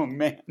know. Oh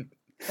man.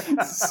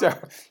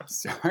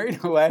 Sorry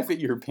to laugh at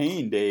your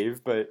pain,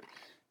 Dave, but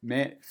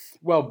man,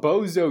 well,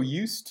 Bozo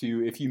used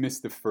to, if you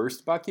missed the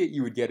first bucket,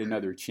 you would get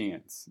another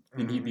chance.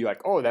 And he'd be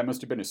like, oh, that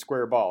must have been a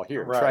square ball.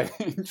 Here, try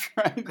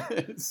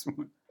this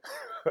one.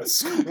 A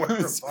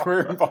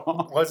square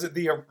ball. Was it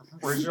the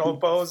original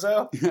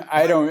Bozo?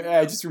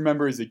 I just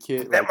remember as a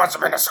kid. That must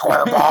have been a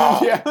square ball.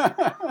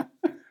 Yeah.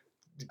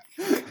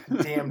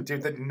 Damn,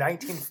 dude, the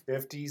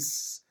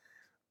 1950s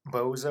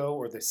Bozo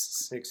or the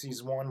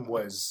 60s one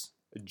was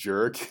a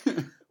jerk.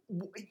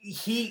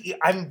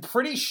 I'm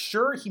pretty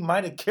sure he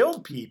might have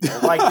killed people.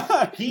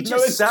 Like he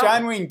just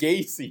John Wayne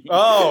Gacy.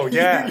 Oh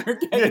yeah, you're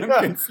getting him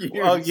confused.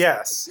 Oh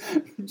yes.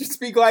 Just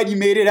be glad you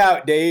made it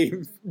out,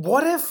 Dave.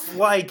 What if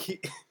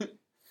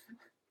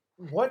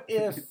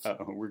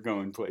we're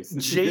going places.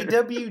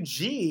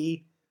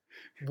 JWG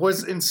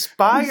was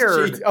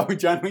inspired.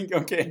 John Wayne.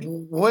 Okay.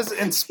 Was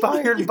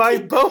inspired by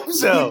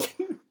Bozo.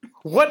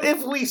 What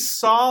if we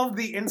solved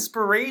the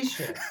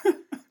inspiration?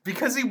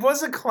 Because he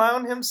was a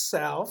clown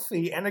himself,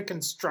 and a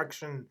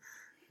construction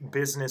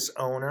business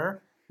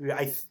owner.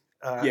 I think.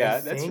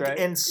 That's right.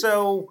 And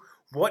so,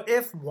 what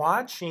if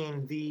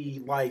watching the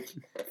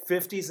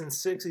 50s and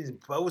 60s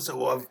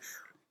Bozo of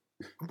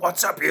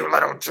 "What's up, you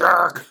little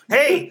jerk?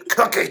 Hey,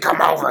 Cookie,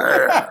 come over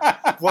here."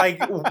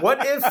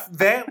 What if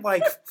that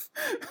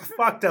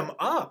fucked him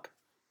up?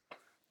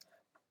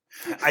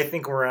 I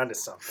think we're onto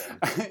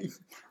something.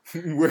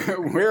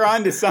 We're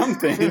onto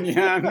something.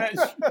 Yeah,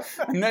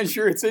 I'm not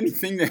sure it's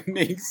anything that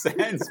makes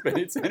sense, but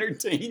it's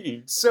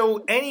entertaining.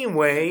 So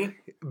anyway,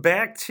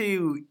 back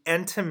to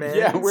Entenmann's.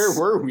 Yeah, where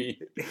were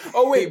we?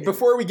 Oh wait,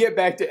 before we get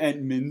back to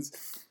Entenmann's,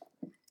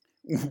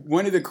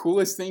 one of the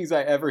coolest things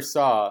I ever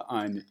saw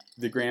on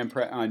the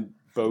on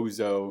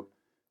Bozo.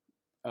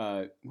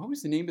 What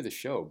was the name of the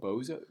show?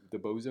 The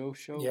Bozo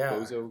Show. Yeah.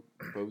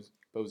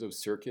 Bozo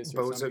Circus.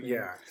 Or Bozo, something?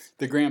 Yeah.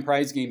 The grand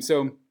prize game.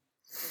 So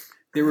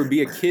there would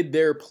be a kid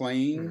there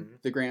playing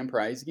the grand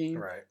prize game,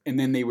 right? And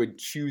then they would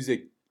choose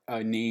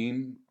a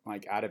name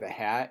out of a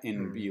hat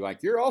and be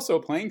like, "You're also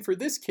playing for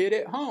this kid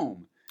at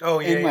home."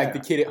 Oh yeah. And the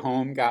kid at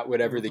home got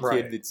whatever the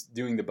kid that's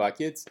doing the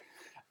buckets.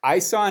 I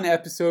saw an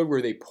episode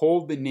where they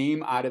pulled the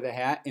name out of the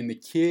hat, and the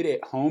kid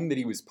at home that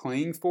he was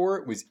playing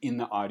for was in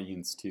the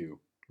audience too.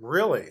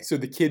 Really? So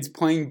the kid's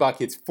playing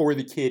buckets for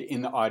the kid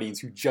in the audience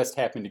who just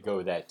happened to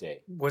go that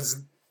day.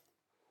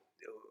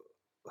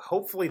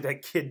 Hopefully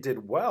that kid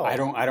did well. I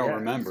don't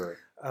remember.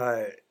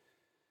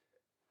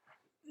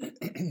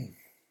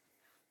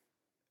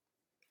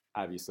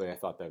 Obviously, I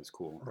thought that was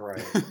cool.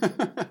 Right.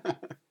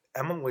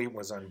 Emily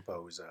was on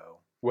Bozo.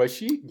 Was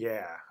she?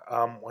 Yeah.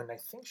 When I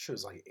think she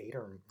was 8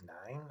 or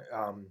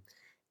 9.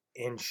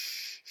 And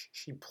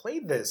she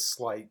played this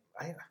I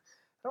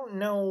don't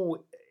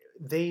know.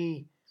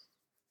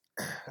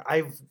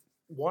 I've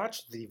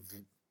watched the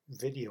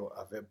video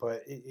of it,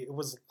 but it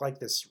was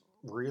this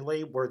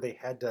relay where they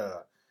had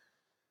to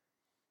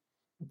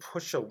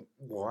push a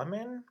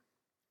woman,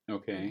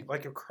 okay,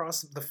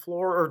 across the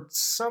floor or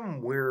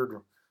some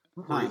weird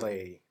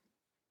relay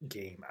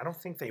game. I don't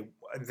think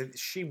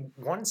she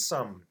won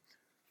some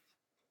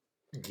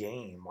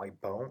game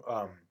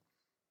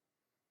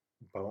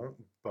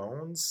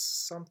bones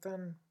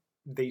something.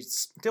 They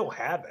still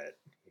have it.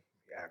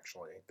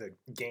 Actually, the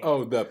game.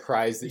 Oh, the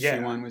prize that she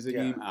won was a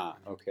game? Ah,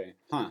 okay.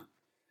 Huh.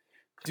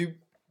 Do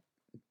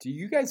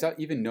you guys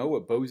even know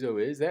what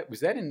Bozo is? Was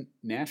that a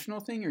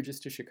national thing or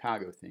just a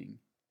Chicago thing?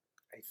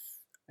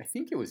 I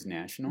think it was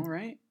national,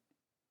 right?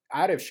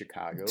 Out of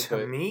Chicago.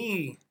 To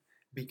me,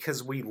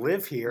 because we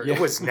live here, it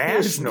was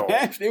national.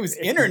 It was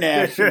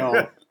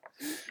international.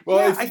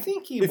 Well, yeah, I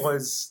think he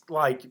was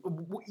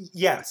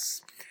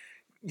yes.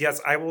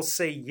 Yes, I will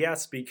say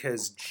yes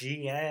because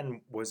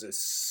GN was a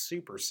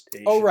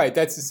superstation. Oh, right.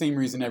 That's the same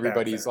reason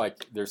everybody's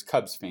there's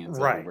Cubs fans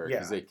everywhere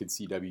because they could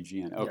see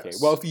WGN. Okay.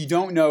 Yes. Well, if you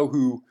don't know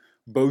who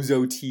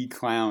Bozo T.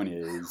 Clown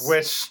is.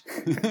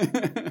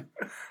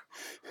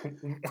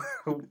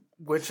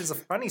 Which is a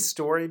funny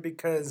story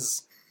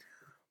because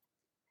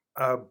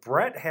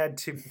Brett had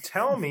to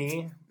tell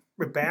me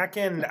back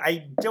in,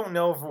 I don't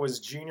know if it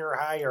was junior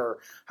high or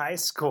high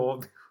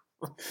school,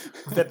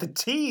 that the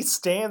T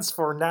stands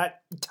for not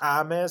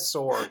Thomas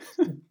or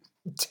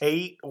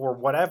Tate or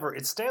whatever.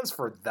 It stands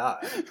for the.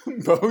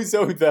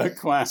 Bozo the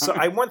Clown. So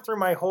I went through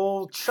my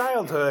whole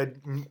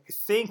childhood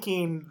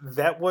thinking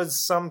that was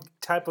some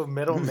type of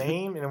middle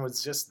name, and it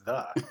was just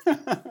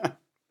the.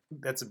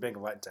 That's a big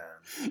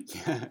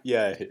letdown.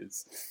 Yeah, it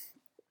is.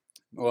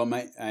 Well,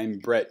 I'm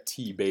Brett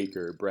T.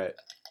 Baker. Brett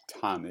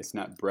Thomas,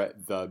 not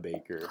Brett the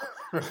Baker.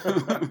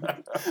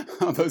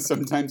 Although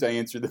sometimes I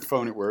answer the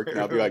phone at work and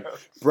I'll be like,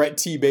 Brett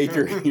T.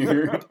 Baker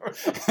here.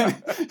 And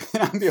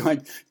I'll be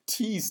like,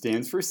 T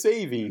stands for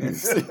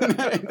savings.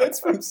 That's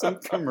from some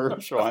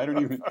commercial. I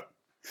don't even.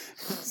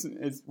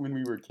 It's when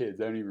we were kids.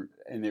 I don't even.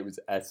 And it was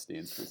S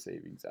stands for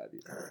savings,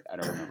 obviously. I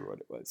don't remember what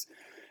it was.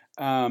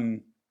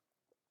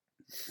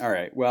 All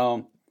right.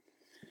 Well,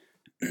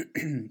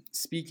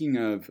 speaking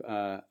of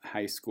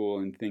high school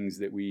and things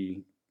that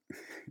we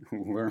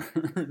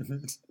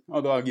learned,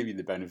 although I'll give you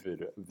the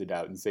benefit of the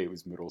doubt and say it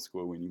was middle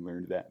school when you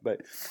learned that,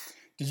 but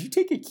did you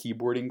take a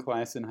keyboarding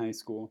class in high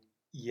school?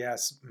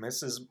 Yes,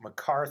 Mrs.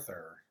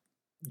 MacArthur,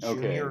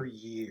 junior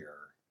year.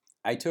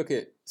 I took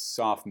it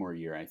sophomore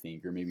year, I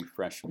think, or maybe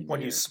freshman year.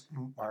 When you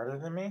smarter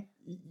than me?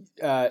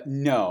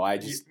 No,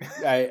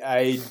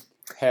 I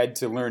had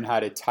to learn how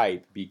to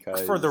type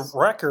because... For the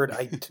record,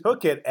 I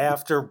took it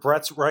after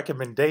Brett's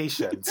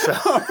recommendation. So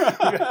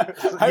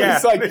I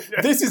was like,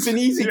 this is an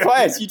easy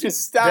class. You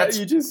just stop.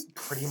 That's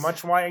pretty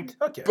much why I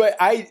took it. But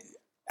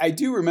I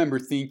do remember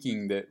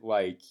thinking that,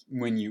 like,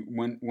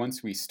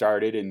 once we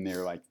started and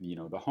they're like, you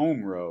know, the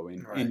home row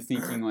and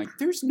thinking like,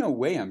 there's no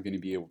way I'm going to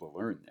be able to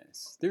learn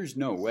this. There's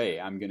no way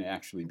I'm going to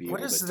actually be able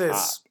to type. What is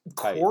this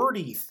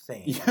QWERTY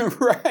thing? Yeah,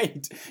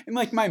 right. And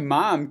like my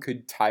mom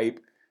could type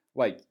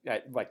like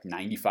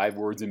 95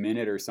 words a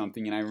minute or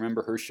something. And I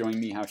remember her showing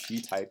me how she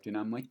typed and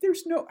I'm like,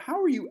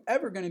 how are you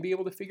ever going to be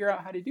able to figure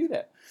out how to do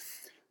that?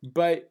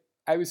 But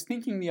I was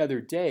thinking the other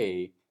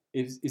day,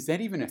 is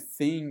that even a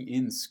thing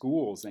in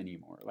schools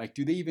anymore? Like,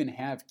 do they even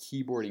have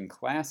keyboarding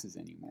classes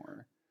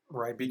anymore?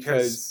 Right,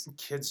 because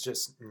kids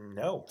just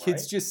know.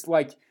 Kids just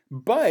like,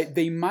 but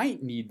they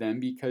might need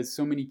them because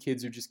so many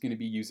kids are just going to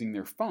be using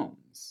their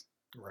phones.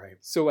 Right.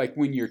 So like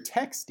when you're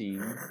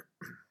texting,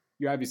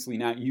 you're obviously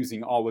not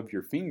using all of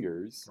your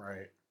fingers.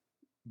 Right.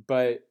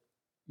 But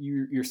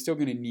you're still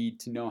going to need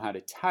to know how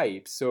to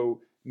type. So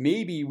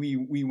maybe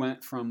we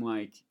went from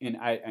like, and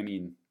I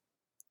mean,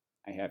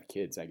 I have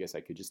kids. I guess I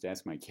could just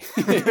ask my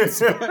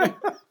kids.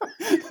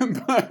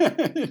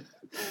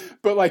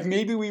 but like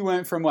maybe we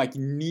went from like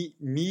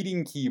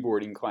needing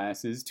keyboarding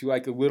classes to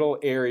like a little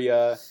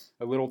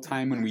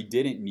time when we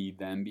didn't need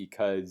them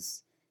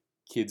because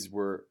kids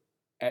were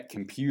at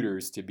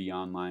computers to be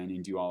online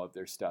and do all of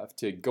their stuff,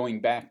 to going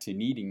back to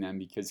needing them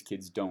because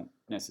kids don't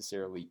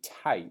necessarily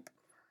type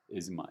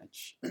as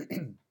much.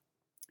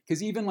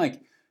 Because even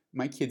like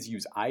my kids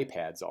use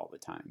iPads all the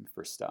time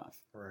for stuff.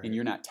 Right. And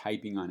you're not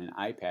typing on an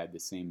iPad the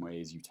same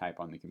way as you type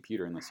on the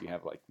computer unless you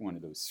have like one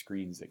of those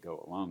screens that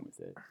go along with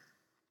it.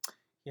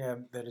 Yeah,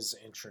 that is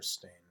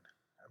interesting.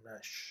 I'm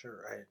not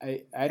sure.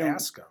 I don't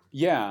ask them.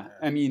 Yeah,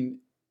 I mean,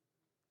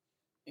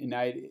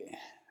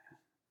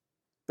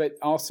 but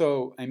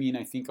also, I mean,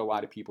 I think a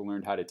lot of people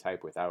learned how to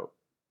type without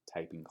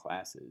typing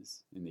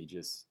classes, and they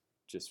just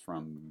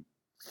from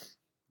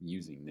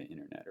using the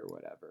internet or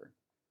whatever.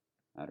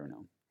 I don't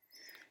know.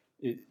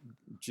 It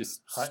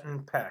just Hunt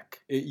and peck.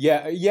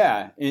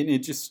 Yeah, and it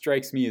just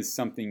strikes me as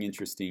something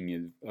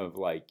interesting of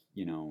like,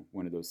 you know,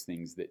 one of those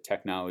things that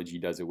technology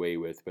does away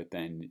with, but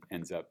then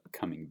ends up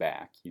coming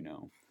back, you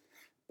know.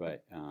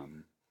 But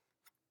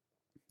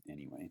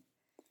anyway,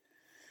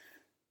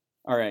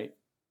 all right.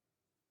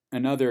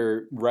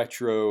 Another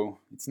retro.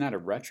 It's not a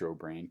retro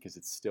brand because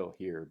it's still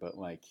here, but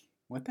like,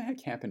 what the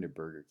heck happened to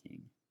Burger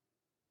King?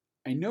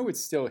 I know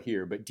it's still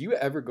here, but do you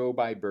ever go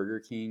by Burger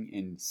King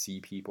and see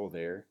people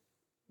there?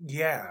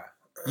 Yeah.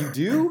 You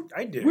do?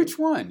 I do. Which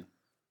one?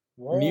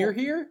 Well, near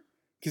here?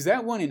 Because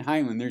that one in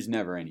Highland, there's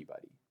never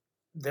anybody.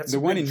 That's the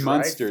one in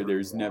Munster,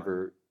 there's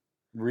never.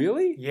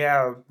 Really?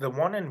 Yeah, the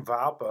one in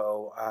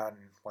Valpo on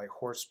like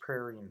Horse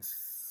Prairie and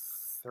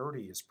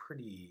 30 is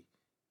pretty.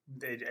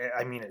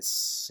 I mean, it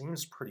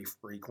seems pretty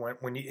frequent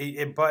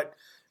but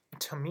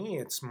to me,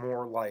 it's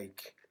more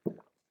like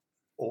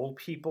old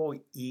people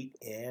eat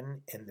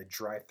in, and the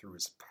drive-through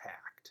is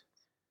packed.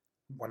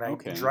 When I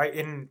drive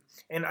in,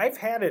 and I've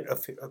had it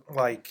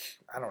like,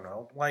 I don't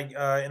know, like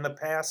in the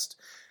past,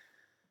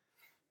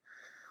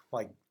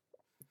 like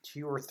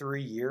 2 or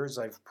 3 years,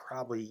 I've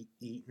probably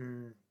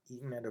eaten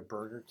at a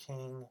Burger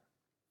King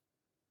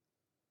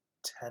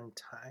 10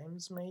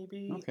 times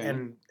maybe. Okay.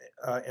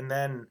 And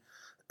then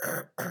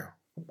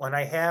when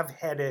I have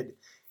had it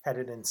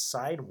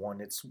inside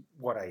one, it's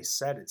what I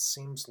said. It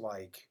seems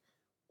like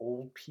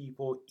old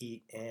people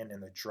eat in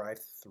the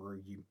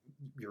drive-through.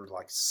 You're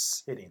like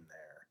sitting there.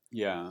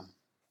 Yeah.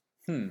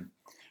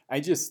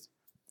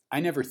 I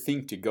never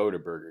think to go to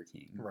Burger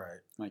King.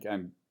 Right. Like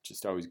I'm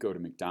just always go to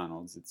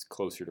McDonald's. It's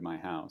closer to my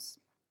house.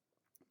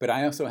 But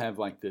I also have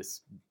like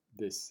this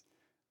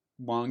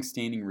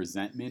long-standing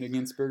resentment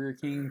against Burger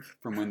King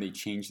from when they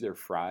changed their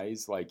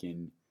fries like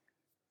in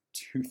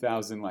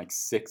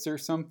 2006 or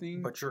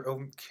something. But you're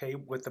okay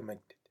with the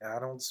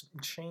McDonald's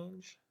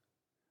change?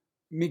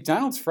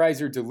 McDonald's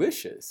fries are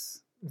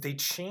delicious. They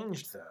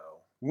changed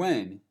though.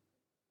 When?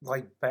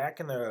 Like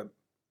back in the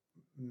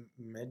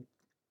mid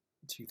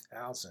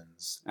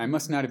 2000s. I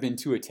must not have been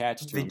too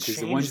attached to them because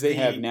the ones they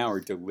have now are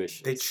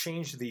delicious. They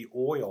changed the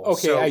oil.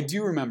 Okay, so I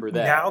do remember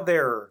that. Now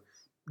they're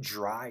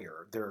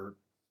drier.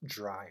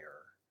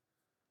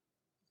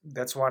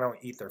 That's why I don't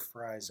eat their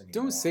fries anymore.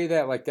 Don't say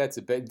that like that's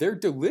a bad. They're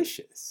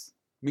delicious.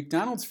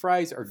 McDonald's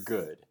fries are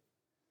good.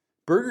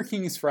 Burger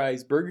King's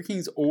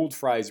old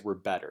fries were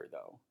better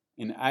though.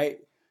 And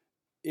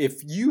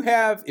if you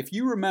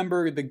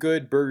remember the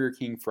good Burger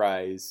King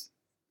fries,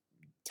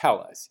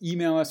 tell us.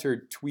 Email us or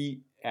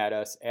tweet at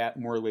us at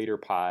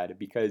MoreLaterPod,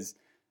 because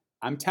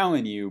I'm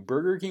telling you,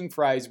 Burger King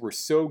fries were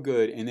so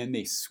good, and then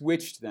they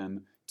switched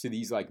them to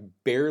these like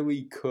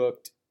barely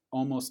cooked,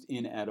 almost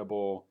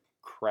inedible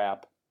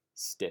crap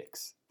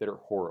sticks that are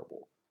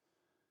horrible.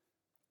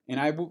 And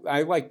I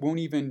like won't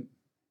even,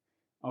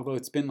 although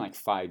it's been like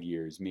 5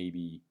 years,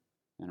 maybe,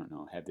 I don't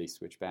know, have they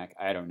switched back?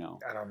 I don't know.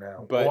 I don't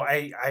know. But well,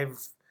 I've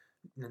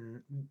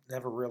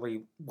never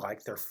really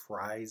liked their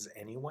fries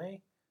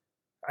anyway.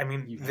 I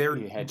mean, they're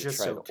you had just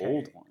to try okay. the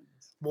old ones.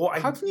 Well,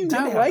 how can you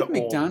not like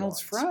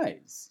McDonald's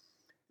fries?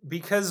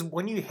 Because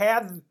when you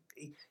had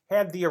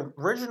the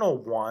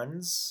original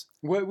ones,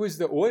 what was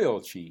the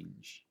oil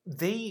change?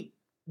 They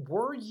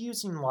were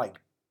using like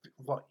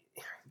what?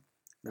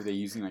 Were they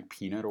using like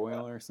peanut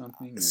oil or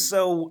something? Or?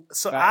 So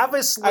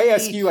obviously, I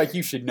ask you like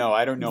you should know.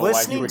 I don't know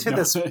why you would know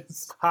this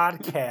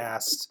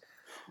podcast.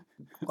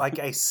 Like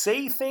I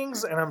say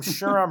things and I'm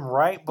sure I'm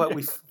right, but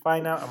we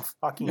find out I'm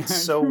fucking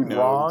so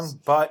wrong.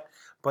 But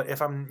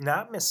if I'm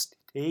not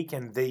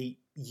mistaken, they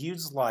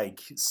use like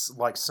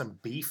some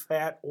beef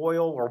fat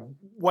oil or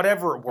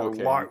whatever it was.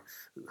 Okay.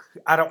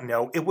 I don't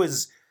know. It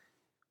was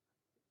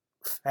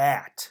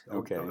fat.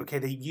 Okay.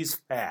 They use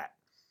fat.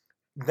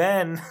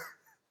 Then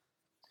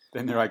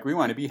they're like, we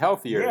want to be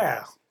healthier.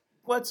 Yeah.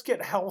 Let's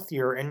get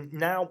healthier. And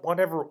now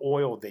whatever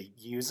oil they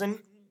use, and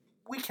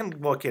we can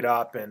look it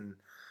up and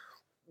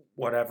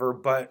whatever,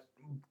 but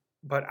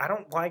I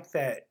don't like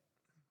that.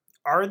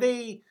 Are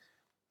they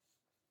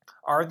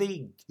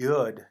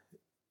good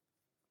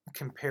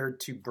compared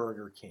to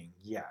Burger King?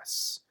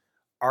 Yes.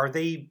 Are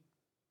they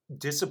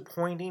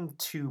disappointing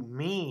to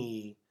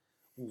me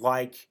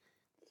like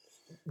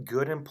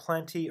Good and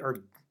Plenty are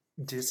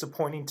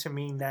disappointing to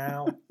me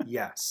now?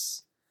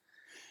 Yes.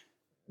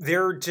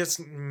 They're just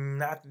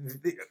not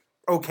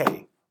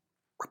okay.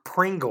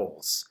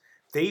 Pringles.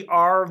 They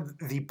are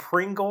the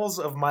Pringles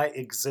of my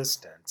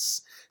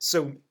existence.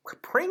 So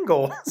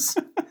Pringles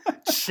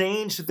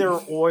changed their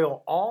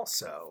oil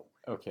also.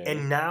 Okay.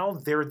 And now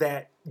they're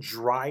that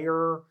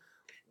drier,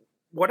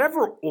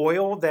 whatever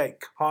oil that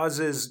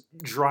causes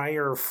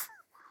drier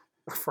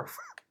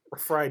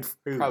fried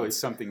food. Probably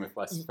something with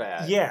less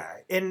fat. Yeah.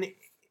 And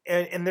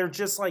they're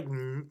just like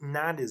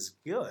not as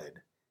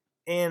good.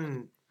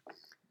 And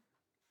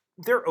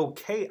they're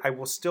okay. I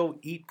will still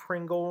eat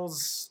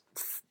Pringles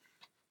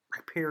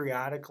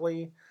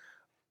periodically,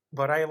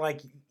 but I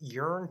like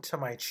yearn to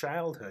my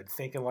childhood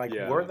thinking like,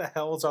 where the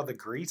hell's all the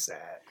grease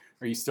at?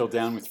 Are you still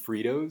down with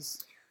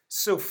Fritos?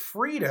 So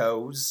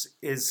Fritos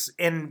is,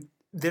 and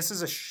this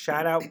is a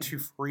shout out to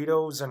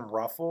Fritos and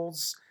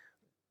Ruffles.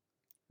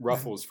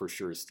 Ruffles for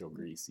sure is still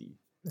greasy.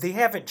 They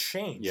haven't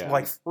changed. Yeah.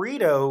 Like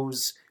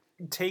Fritos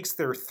takes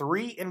their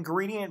 3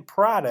 ingredient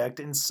product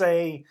and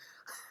say,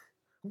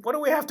 what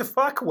do we have to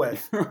fuck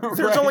with?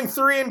 There's only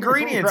 3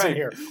 ingredients in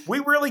here.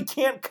 We really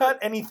can't cut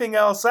anything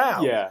else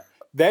out. Yeah.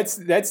 That's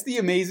the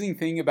amazing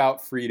thing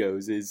about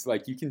Fritos is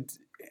like you can,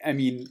 I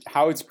mean,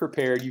 how it's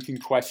prepared, you can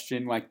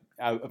question like,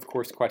 of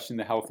course, question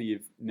the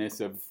healthiness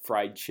of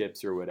fried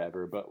chips or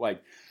whatever. But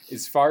like,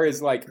 as far as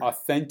like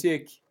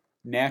authentic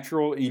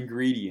natural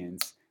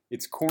ingredients,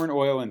 it's corn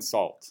oil and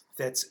salt.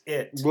 That's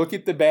it. Look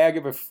at the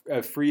bag of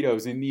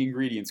Fritos in the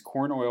ingredients,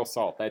 corn oil,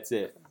 salt. That's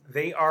it.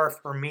 They are,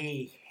 for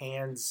me,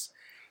 hands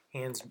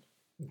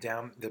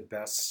down the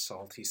best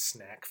salty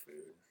snack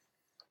food.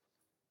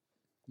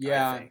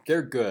 Yeah,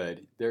 they're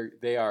good.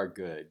 They are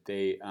good.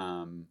 They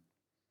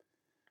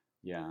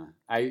yeah.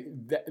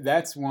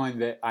 That's one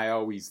that I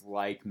always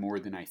like more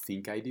than I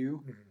think I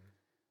do.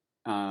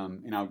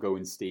 Mm-hmm. And I'll go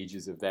in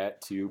stages of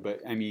that too.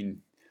 But I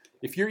mean,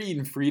 if you're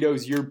eating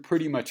Fritos, you're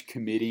pretty much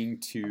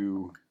committing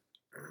to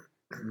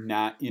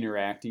not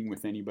interacting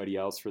with anybody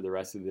else for the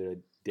rest of the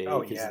day.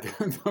 Oh yeah,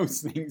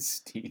 those things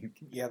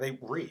stink. Yeah, they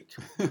reek.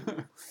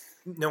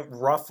 No,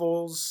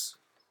 Ruffles,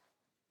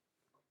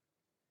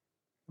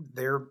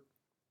 they're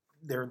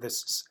the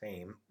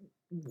same.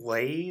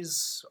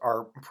 Lay's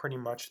are pretty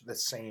much the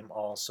same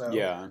also.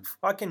 Yeah.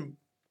 Fucking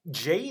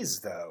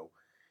Jay's though.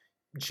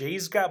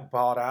 Jay's got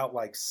bought out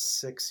like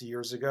 6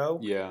 years ago.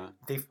 Yeah.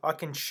 They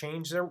fucking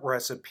changed their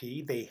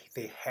recipe. They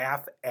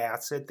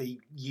half-ass it. They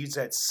use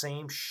that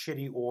same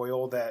shitty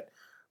oil that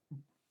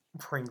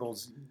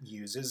Pringles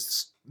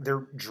uses.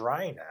 They're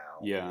dry now.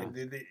 Yeah.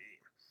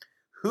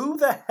 Who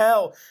the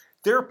hell?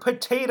 They're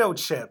potato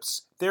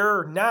chips.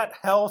 They're not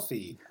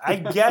healthy. I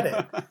get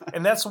it.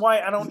 And that's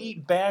why I don't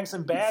eat bags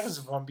and bags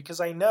of them,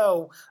 because I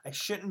know I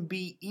shouldn't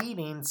be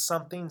eating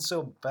something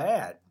so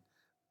bad.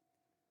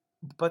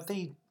 But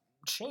they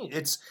change.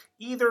 It's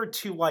either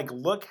to like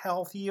look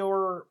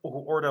healthier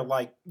or to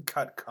like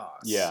cut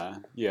costs. Yeah,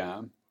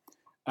 yeah.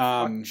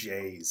 Fuck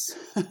Jay's.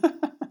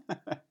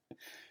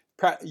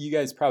 You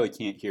guys probably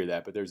can't hear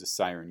that, but there's a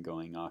siren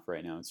going off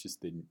right now. It's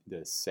just the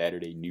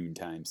Saturday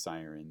noontime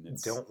siren.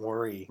 Don't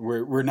worry.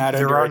 We're not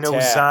there under are attack. No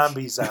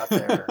zombies out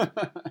there.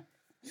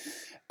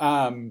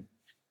 A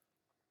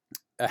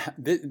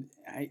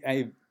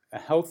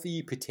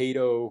healthy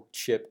potato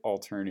chip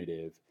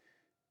alternative.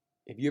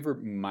 Have you ever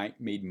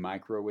made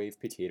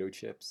microwave potato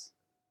chips?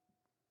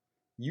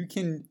 You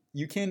can.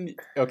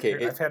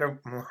 Okay, I've had a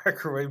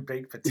microwave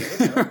baked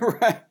potato.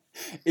 Right.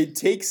 It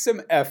takes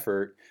some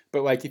effort,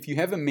 but like if you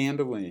have a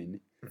mandolin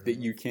that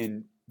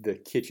the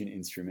kitchen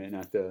instrument,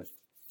 not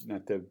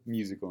the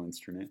musical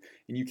instrument,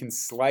 and you can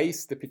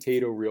slice the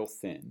potato real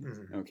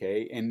thin,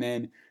 okay, and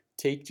then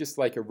take just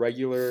like a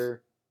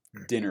regular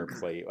dinner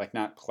plate, like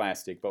not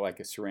plastic, but like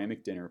a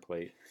ceramic dinner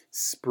plate,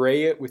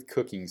 spray it with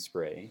cooking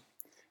spray,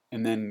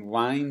 and then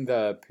line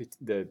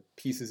the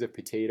pieces of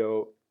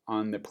potato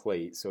on the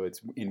plate so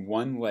it's in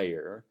one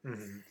layer,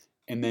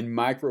 and then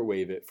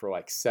microwave it for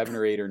like 7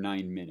 or 8 or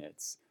 9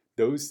 minutes.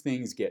 Those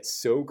things get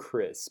so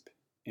crisp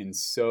and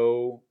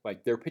so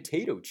like they're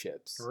potato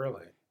chips.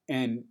 Really?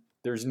 And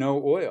there's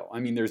no oil. I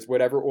mean, there's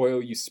whatever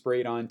oil you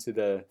sprayed onto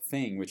the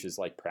thing, which is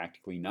like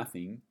practically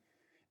nothing.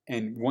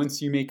 And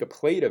once you make a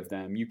plate of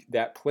them,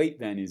 that plate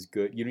then is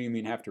good. You don't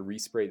even have to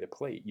respray the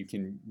plate. You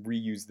can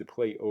reuse the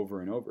plate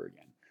over and over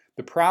again.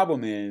 The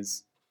problem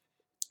is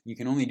you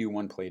can only do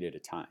one plate at a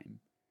time.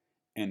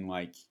 And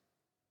like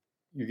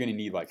you're going to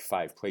need like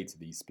 5 plates of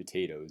these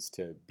potatoes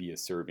to be a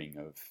serving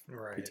of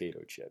potato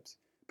chips.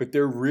 But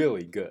they're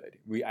really good.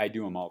 I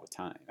do them all the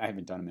time. I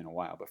haven't done them in a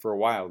while, but for a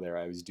while there,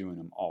 I was doing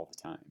them all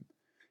the time.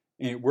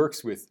 And it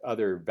works with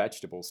other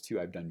vegetables too.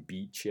 I've done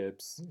beet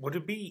chips. Would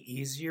it be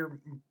easier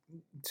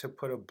to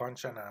put a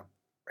bunch on a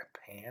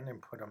pan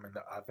and put them in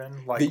the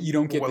oven? Like that you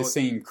don't get the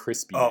same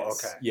crispiness. Oh,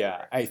 okay.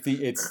 Yeah, I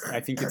think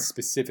it's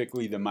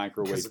specifically the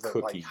microwave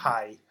cooking. Like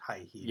high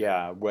heat.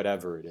 Yeah,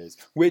 whatever it is.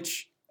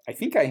 Which I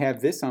think I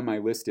have this on my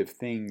list of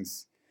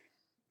things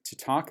to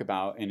talk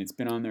about, and it's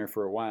been on there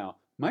for a while.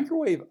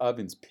 Microwave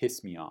ovens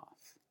piss me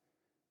off.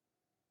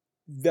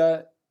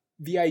 The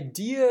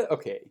idea,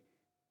 okay.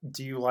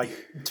 Do you like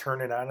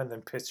turn it on and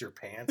then piss your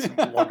pants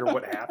and wonder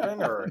what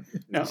happened? Or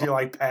no. Do you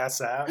like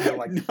pass out and you're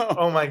like, no.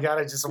 Oh my God,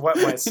 I just wet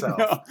myself.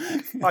 No.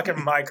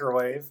 Fucking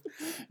microwave.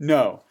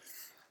 No.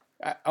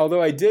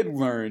 Although I did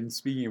learn,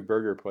 speaking of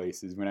burger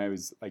places, when I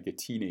was like a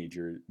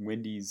teenager,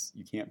 Wendy's,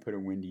 you can't put a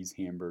Wendy's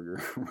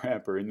hamburger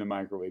wrapper in the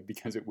microwave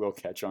because it will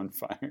catch on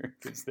fire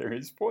because there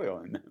is foil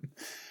in them.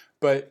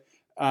 But,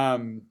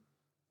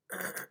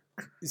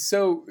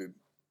 so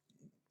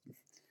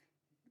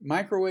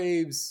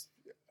microwaves,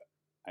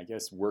 I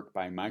guess, work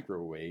by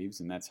microwaves,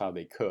 and that's how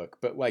they cook.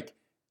 But like,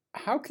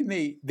 how can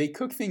they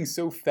cook things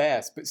so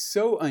fast but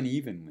so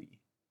unevenly?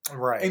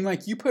 Right. And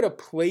like, you put a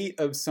plate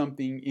of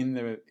something in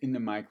the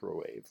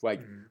microwave.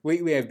 Like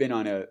lately, I've been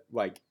on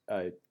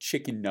a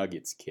chicken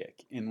nuggets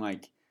kick, and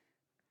like,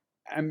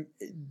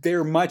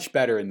 they're much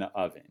better in the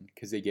oven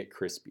because they get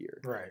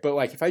crispier. Right. But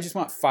like, if I just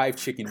want 5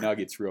 chicken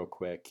nuggets real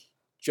quick,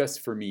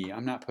 just for me,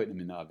 I'm not putting them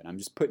in the oven. I'm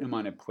just putting them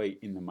on a plate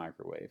in the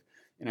microwave,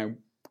 and I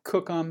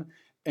cook them,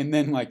 and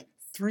then like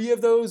 3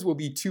 of those will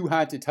be too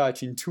hot to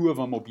touch, and 2 of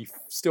them will be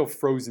still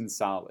frozen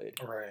solid.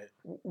 Right.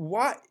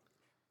 Why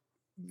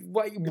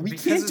we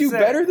can't do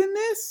better than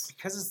this?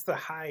 Because it's the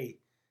high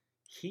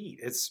heat.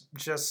 It's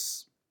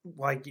just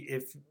like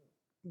if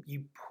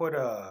you put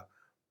a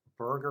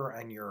burger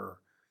on your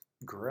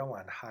grill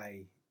on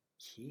high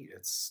heat,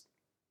 it's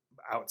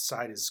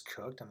outside is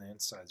cooked and the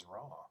inside's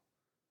raw.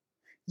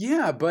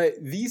 Yeah, but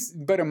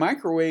a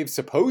microwave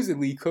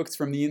supposedly cooks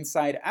from the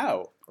inside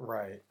out.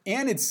 Right.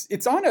 And it's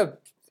on a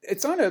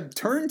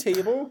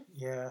turntable.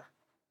 Yeah.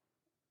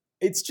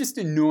 It's just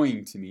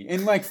annoying to me.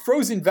 And like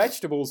frozen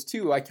vegetables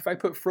too. Like if I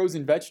put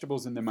frozen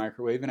vegetables in the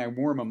microwave and I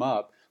warm them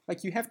up,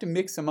 like you have to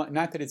mix them up.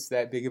 Not that it's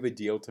that big of a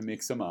deal to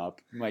mix them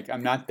up. Like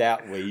I'm not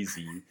that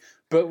lazy.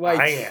 But like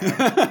I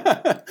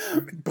am.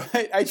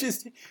 But I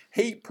just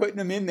hate putting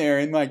them in there,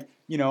 and like,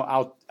 you know,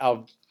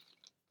 I'll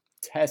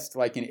test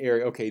like an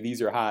area. Okay,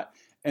 these are hot.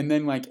 And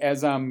then like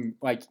as I'm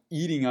like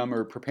eating them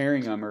or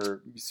preparing them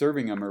or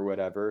serving them or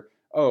whatever,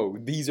 oh,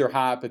 these are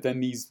hot, but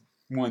then these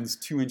ones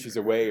 2 inches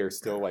away are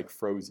still like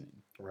frozen.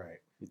 Right.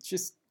 It's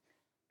just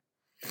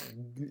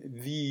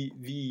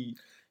the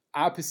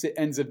opposite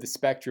ends of the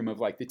spectrum of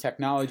like the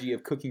technology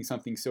of cooking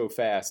something so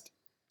fast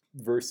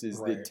versus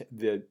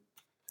the.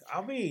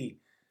 I'll be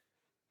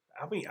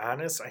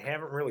honest. I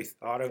haven't really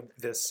thought of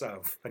this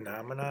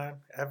phenomenon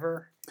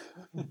ever.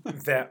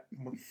 That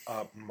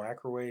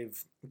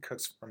microwave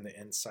cooks from the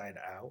inside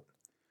out.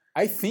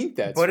 I think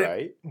that's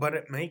right. But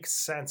it makes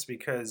sense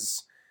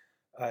because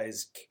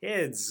as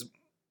kids,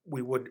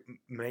 we would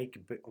make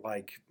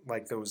like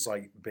those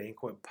like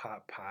banquet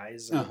pot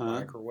pies in the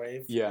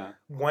microwave. Yeah.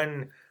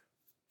 When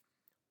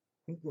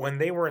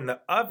they were in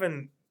the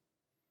oven,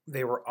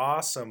 they were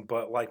awesome.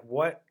 But like,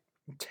 what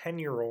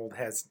 10-year-old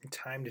has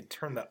time to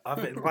turn the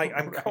oven? Like,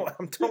 I'm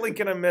totally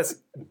gonna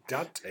miss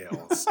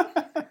DuckTales.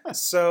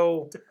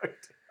 So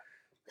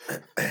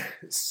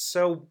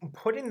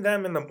putting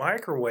them in the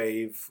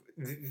microwave,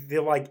 the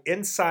like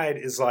inside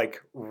is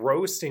like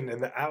roasting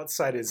and the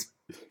outside is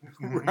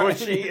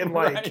mushy and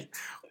like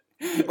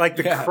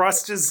the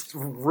crust is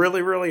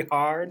really, really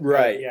hard.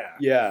 Right.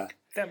 Yeah.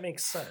 That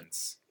makes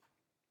sense.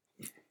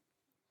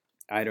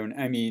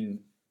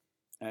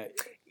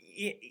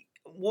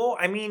 Well,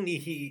 I mean,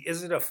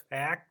 is it a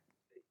fact?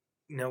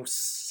 You know,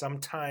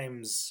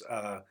 sometimes,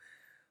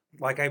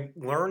 like I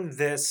learned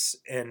this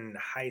in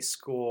high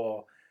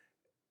school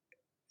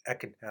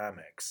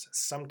economics.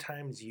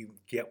 Sometimes you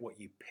get what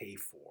you pay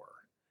for.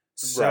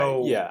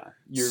 So right. Yeah.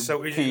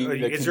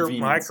 is your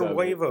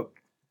microwave a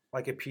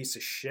like a piece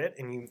of shit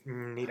and you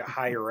need a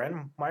higher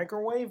end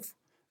microwave?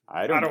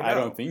 I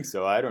don't think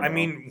so. I don't know. I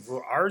mean,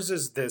 ours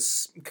is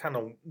this kind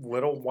of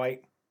little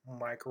white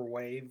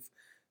microwave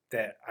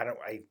that I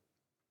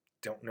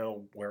don't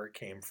know where it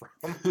came from.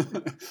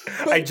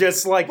 I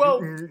just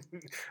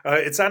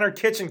it's on our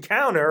kitchen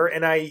counter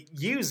and I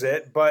use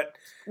it, but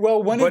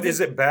is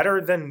it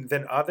better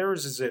than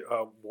others? Is it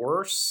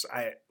worse?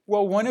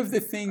 One of the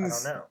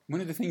things I don't know.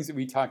 One of the things that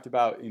we talked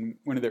about in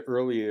one of the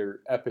earlier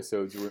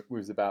episodes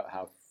was about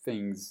how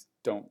things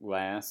don't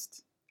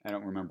last. I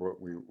don't remember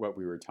what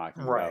we were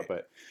talking about,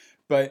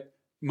 but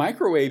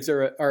microwaves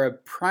are a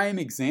prime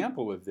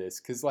example of this,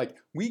 because like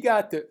we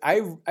got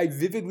I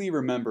vividly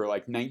remember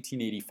like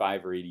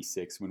 1985 or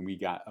 86 when we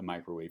got a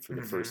microwave for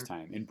the first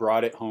time and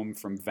brought it home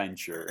from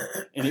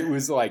Venture, and it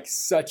was like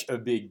such a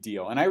big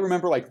deal. And I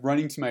remember like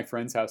running to my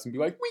friend's house and be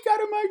like, we got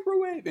a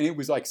microwave, and it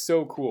was like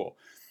so cool.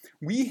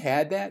 We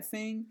had that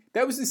thing.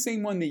 That was the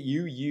same one that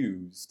you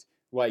used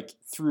like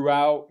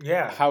throughout.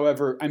 Yeah.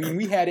 However, I mean,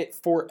 we had it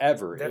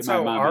forever in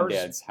my mom and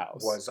dad's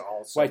house. Was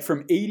also like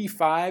from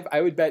 85. I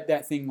would bet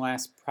that thing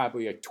lasts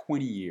probably like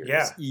 20 years.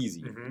 Yeah.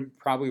 Easy.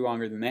 Probably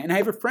longer than that. And I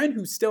have a friend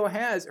who still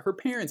has. Her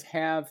parents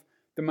have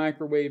the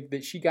microwave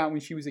that she got when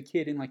she was a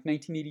kid in like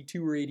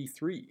 1982 or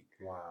 83.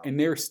 Wow. And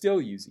they're still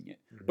using it.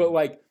 But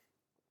like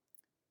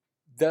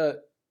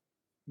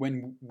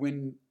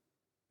when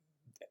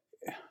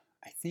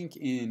I think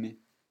in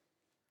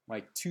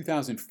like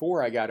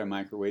 2004, I got a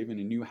microwave in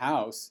a new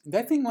house.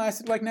 That thing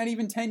lasted like not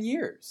even 10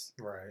 years.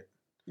 Right.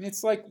 And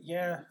it's like,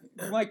 yeah,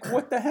 like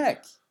what the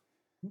heck?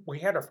 We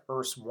had a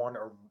first one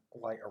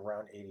like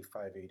around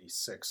 85,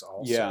 86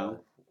 also. Yeah.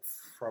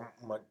 From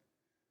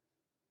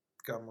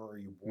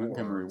Montgomery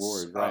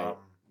Ward, right.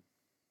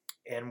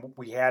 And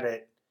we had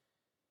it,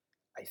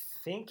 I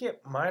think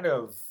it might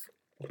have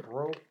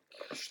broke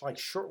like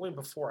shortly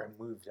before I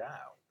moved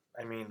out.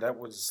 I mean, that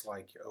was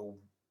like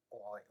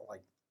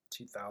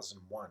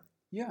 2001.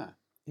 Yeah,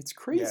 it's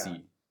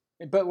crazy.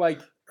 Yeah. But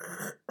like,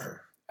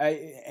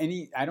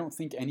 I don't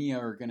think any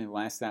are going to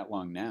last that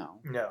long now.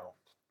 No.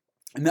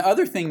 And the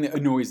other thing that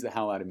annoys the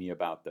hell out of me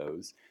about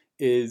those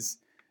is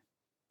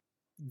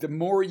the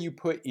more you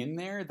put in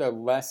there, the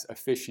less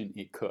efficient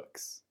it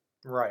cooks.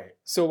 Right.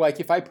 So like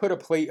if I put a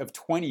plate of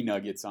 20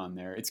 nuggets on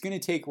there, it's going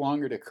to take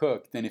longer to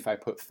cook than if I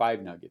put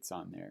 5 nuggets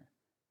on there.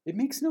 It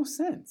makes no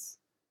sense.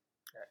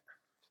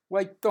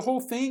 Like the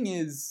whole thing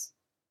is,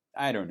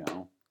 I don't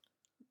know.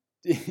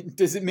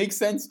 Does it make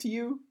sense to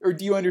you? Or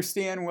do you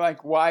understand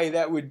like why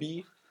that would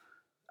be?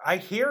 I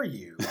hear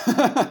you.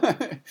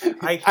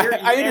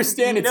 I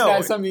understand it's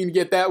not something to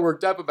get that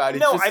worked up about.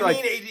 It's just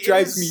it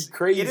drives me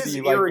crazy. It is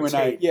like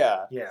irritating.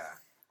 Yeah.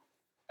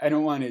 I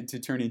don't want it to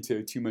turn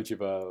into too much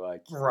of a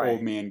like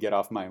old man get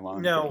off my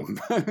lawn. No,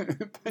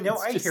 no,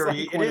 I hear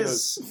you. It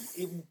is.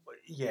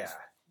 Yeah,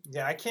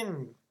 I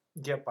can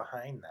get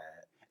behind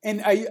that.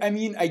 And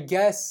I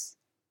guess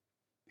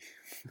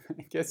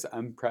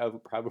I'm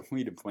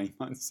probably to blame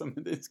on some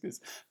of this because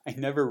I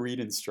never read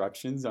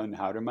instructions on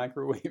how to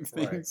microwave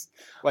things,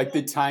 like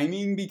the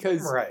timing,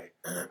 because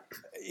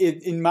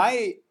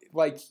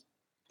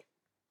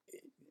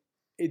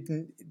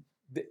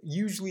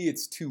usually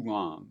it's too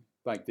long.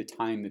 Like the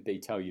time that they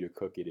tell you to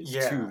cook it is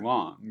too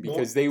long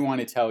because they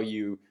want to tell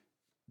you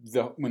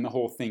when the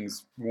whole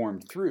thing's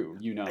warmed through,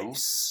 you know.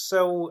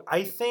 So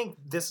I think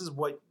this is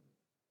what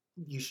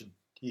you should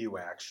do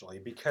actually,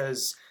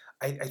 because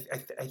I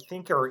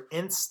think our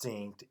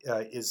instinct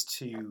is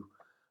to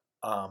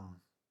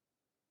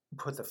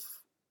put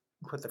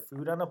the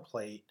food on a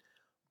plate,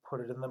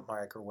 put it in the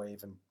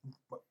microwave, and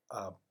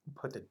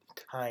put the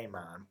time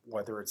on,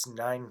 whether it's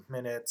 9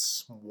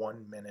 minutes,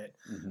 1 minute.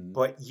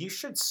 But you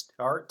should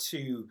start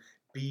to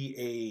be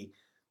a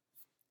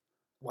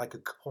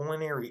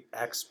culinary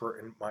expert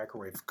in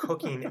microwave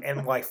cooking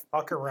and like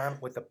fuck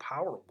around with the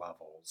power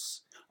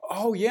levels.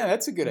 Oh yeah,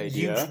 that's a good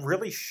idea. You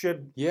really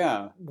should.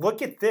 Yeah.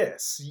 Look at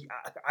this.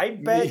 I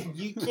bet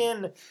you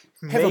can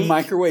have a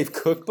microwave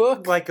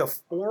cookbook, like a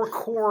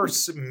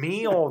 4-course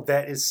meal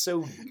that is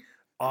so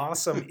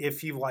awesome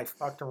if you like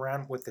fucked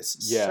around with the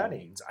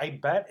settings. I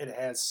bet it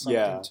has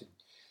something to.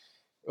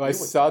 Well, I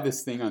saw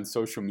this thing on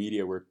social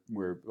media where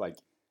like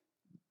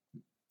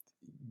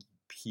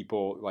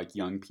people, like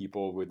young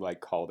people, would like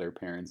call their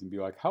parents and be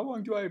like, "How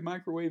long do I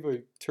microwave a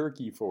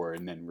turkey for?"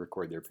 and then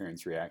record their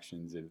parents'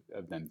 reactions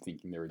of them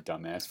thinking they were a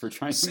dumbass for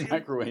trying to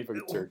microwave a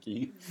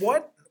turkey.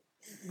 What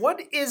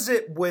is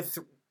it with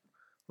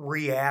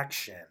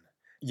reaction?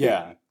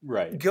 Yeah,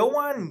 right. Go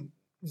on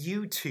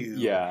YouTube.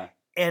 Yeah.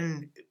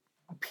 And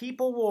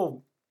people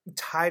will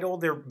title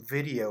their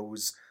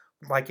videos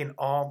like in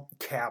all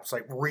caps,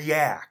 like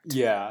react.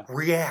 Yeah.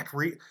 React.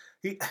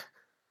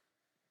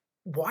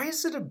 Why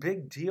is it a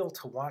big deal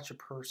to watch a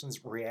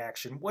person's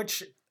reaction?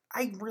 Which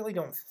I really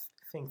don't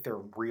think they're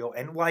real.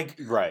 And like,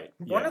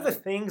 one of the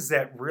things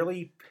that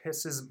really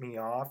pisses me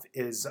off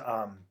is,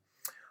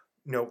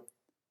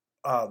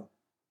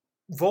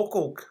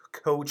 vocal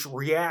coach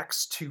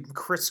reacts to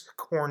Chris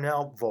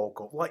Cornell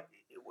vocal. Like,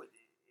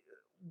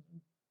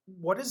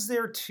 what is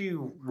there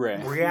to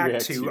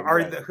react to? to?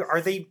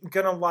 Are they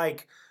gonna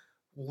like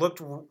look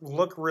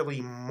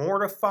really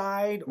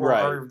mortified, or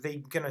are they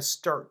gonna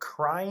start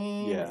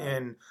crying? Yeah.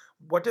 And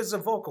what does a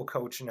vocal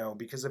coach know?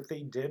 Because if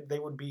they did, they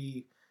would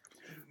be.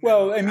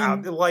 Well, I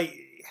mean, like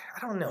I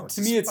don't know.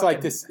 To me, it's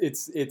like this.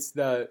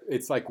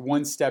 It's like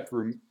one step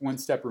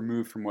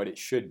removed from what it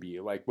should be.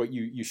 Like what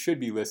you should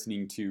be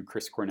listening to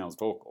Chris Cornell's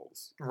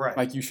vocals, right?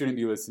 Like you shouldn't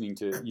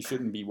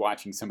be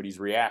watching somebody's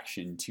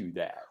reaction to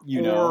that,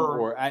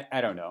 or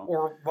I don't know,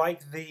 or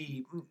like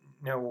the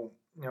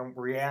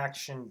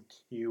reaction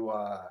to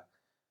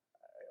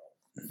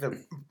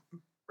the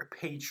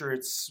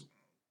Patriots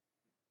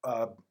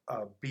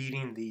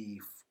beating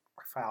the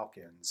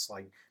Falcons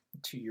like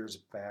 2 years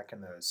back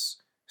in the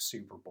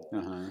Super Bowl.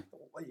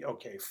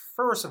 Okay,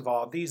 first of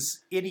all,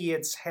 these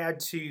idiots had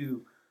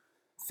to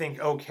think,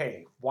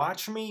 okay,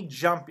 watch me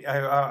jump.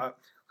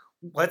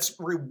 Let's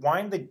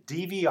rewind the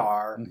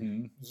DVR.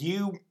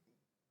 Mm-hmm.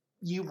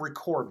 You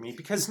record me,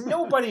 because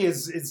nobody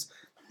is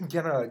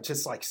gonna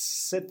just like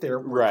sit there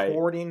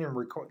recording and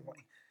recording.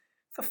 Like,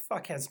 the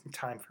fuck has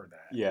time for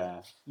that?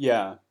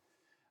 Yeah.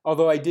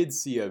 Although I did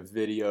see a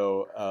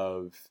video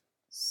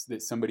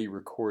that somebody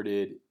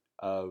recorded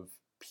of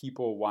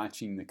people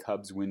watching the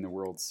Cubs win the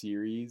World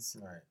Series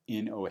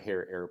in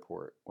O'Hare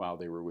Airport while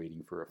they were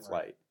waiting for a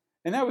flight. Right.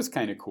 And that was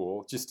kind of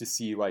cool just to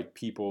see like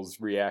people's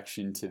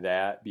reaction to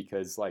that,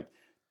 because like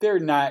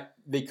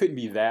they couldn't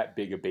be that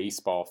big of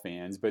baseball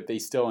fans, but they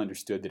still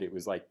understood that it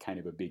was like kind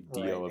of a big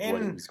deal of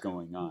what was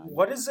going on.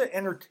 What is the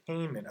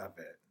entertainment of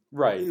it?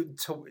 Right.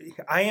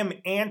 I am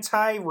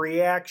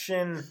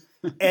anti-reaction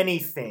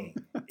anything.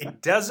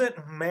 It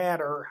doesn't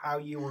matter how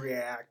you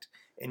react,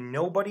 and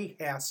nobody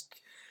has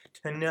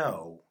to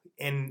know.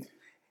 And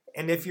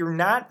if you're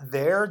not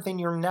there, then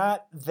you're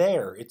not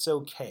there. It's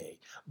okay.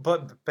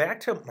 But back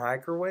to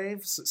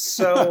microwaves.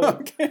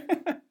 So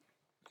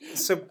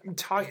so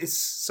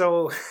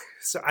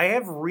I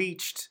have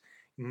reached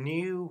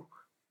new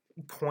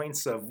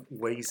points of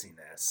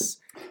laziness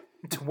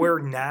to where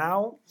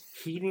now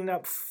heating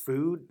up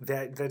food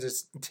that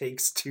just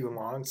takes too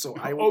long. So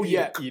I will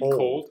eat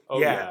cold.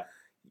 Yeah.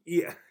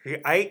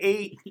 I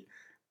ate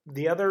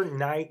the other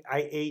night.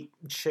 I ate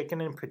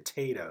chicken and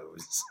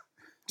potatoes,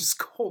 just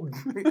cold.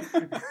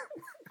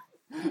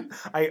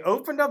 I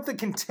opened up the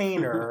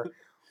container,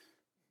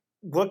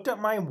 looked at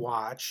my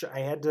watch. I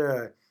had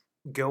to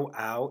go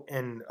out,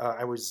 and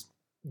I was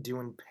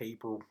doing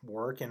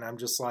paperwork, and I'm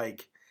just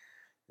like,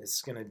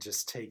 it's gonna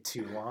just take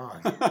too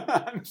long.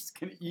 I'm just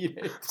gonna eat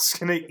it.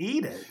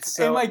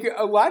 So, and like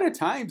a lot of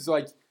times,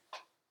 like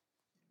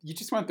you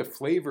just want the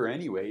flavor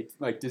anyway.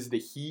 Like, does the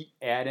heat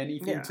add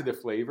anything to the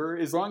flavor?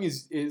 As long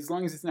as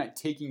it's not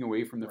taking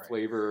away from the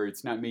flavor, or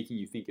it's not making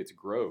you think it's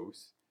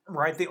gross.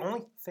 Right. The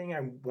only thing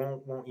I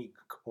won't eat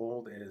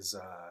cold is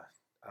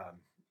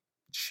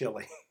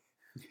chili.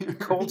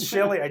 Cold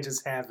chili, I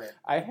just haven't.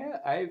 I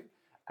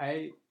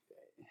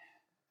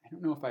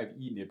don't know if I've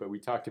eaten it, but we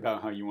talked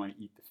about how you want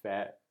to eat the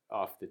fat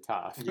off the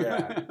top.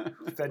 Yeah,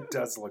 that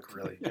does look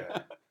really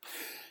good.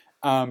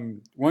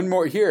 One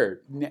more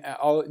here.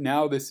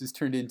 Now this has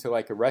turned into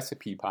like a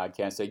recipe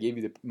podcast. I gave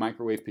you the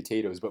microwave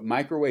potatoes, but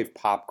microwave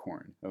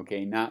popcorn,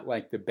 okay? Not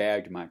like the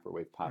bagged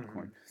microwave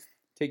popcorn.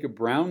 Mm-hmm. Take a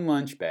brown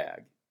lunch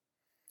bag,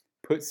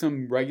 put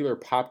some regular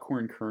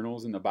popcorn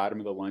kernels in the bottom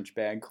of the lunch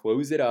bag,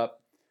 close it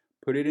up,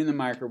 put it in the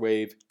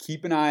microwave,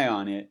 keep an eye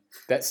on it.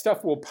 That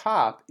stuff will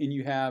pop, and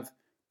you have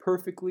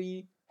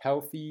perfectly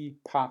healthy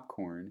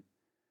popcorn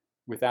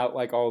without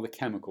like all the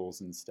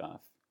chemicals and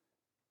stuff.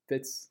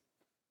 That's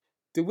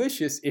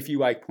delicious if you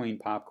like plain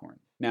popcorn.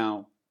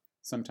 Now,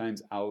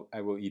 sometimes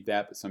I will eat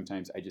that, but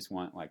sometimes I just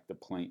want like the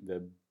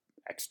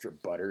extra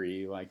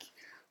buttery, like,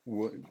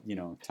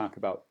 talk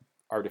about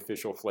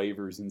artificial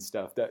flavors and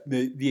stuff. That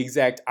the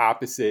exact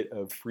opposite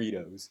of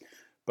Fritos,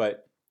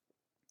 but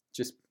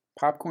just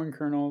popcorn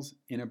kernels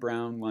in a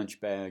brown lunch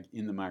bag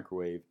in the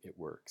microwave, it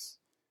works.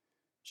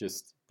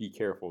 Just be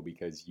careful,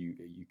 because you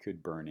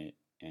could burn it,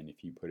 and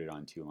if you put it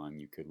on too long,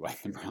 you could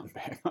light the brown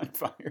bag on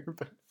fire.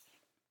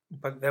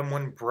 But then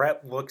when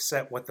Brett looks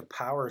at what the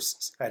power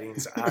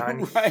settings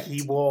on,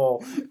 he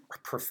will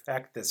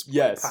perfect this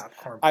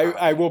popcorn.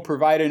 I will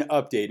provide an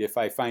update if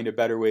I find a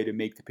better way to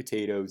make the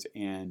potatoes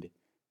and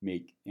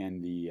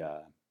the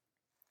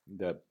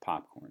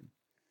popcorn.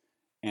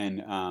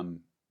 And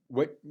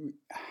what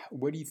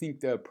do you think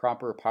the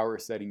proper power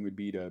setting would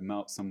be to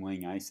melt some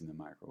Lang ice in the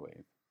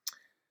microwave?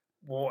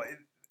 Well,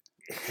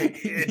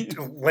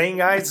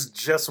 Lang ice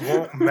just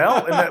won't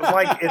melt,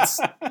 and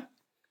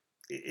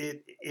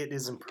it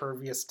is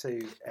impervious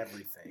to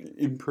everything.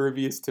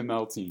 Impervious to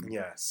melting.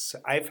 Yes,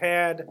 I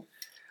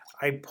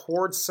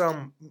poured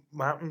some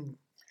Mountain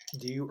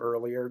Dew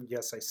earlier.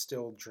 Yes, I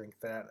still drink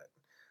that.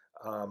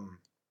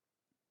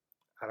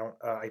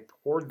 I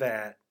poured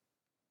that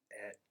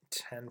at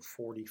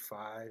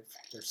 10:45.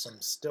 There's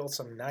still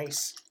some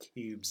nice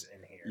cubes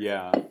in here.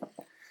 Yeah.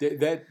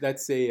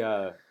 That's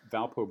a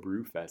Valpo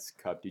Brewfest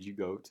cup. Did you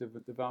go to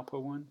the Valpo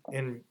one?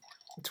 In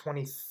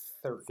 2013.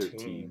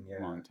 13,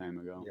 a long time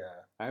ago.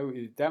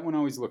 Yeah. That one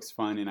always looks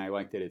fun, and I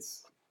like that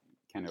it's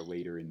kind of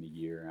later in the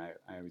year.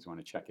 I always want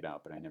to check it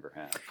out, but I never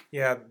have.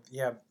 Yeah,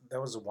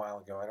 that was a while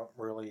ago. I don't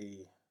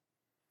really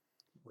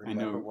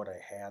remember what I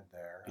had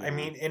there. Yeah. I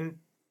mean,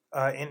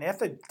 and at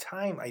the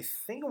time, I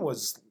think it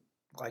was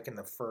like in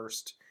the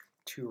first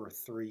 2 or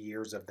 3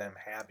 years of them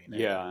having it.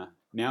 Yeah.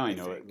 Now I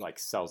know it like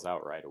sells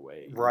out right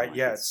away. Right. Like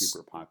yeah. It's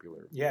super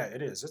popular. Yeah,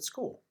 it is. It's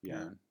cool.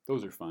 Yeah.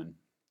 Those are fun.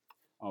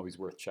 Always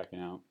worth checking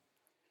out.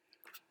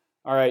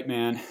 All right,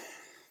 man.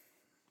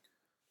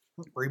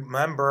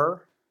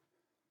 Remember,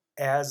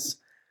 as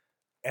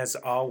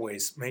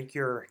always, make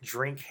your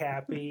drink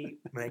happy,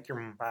 make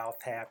your mouth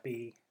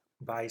happy.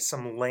 Buy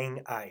some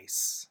Ling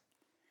Ice.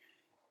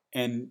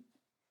 And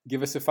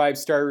give us a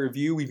 5-star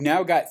review. We've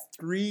now got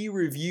 3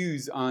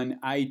 reviews on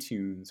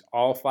iTunes.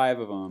 All 3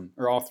 of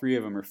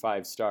them are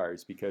 5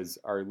 stars because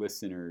our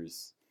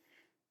listeners,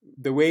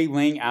 the way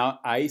Ling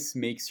Ice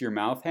makes your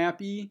mouth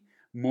happy,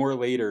 More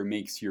Later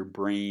makes your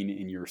brain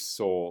and your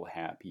soul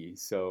happy.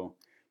 So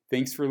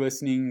thanks for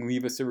listening.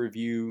 Leave us a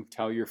review.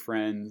 Tell your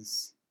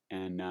friends.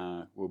 And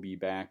we'll be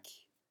back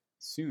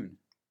soon.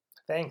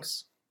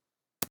 Thanks.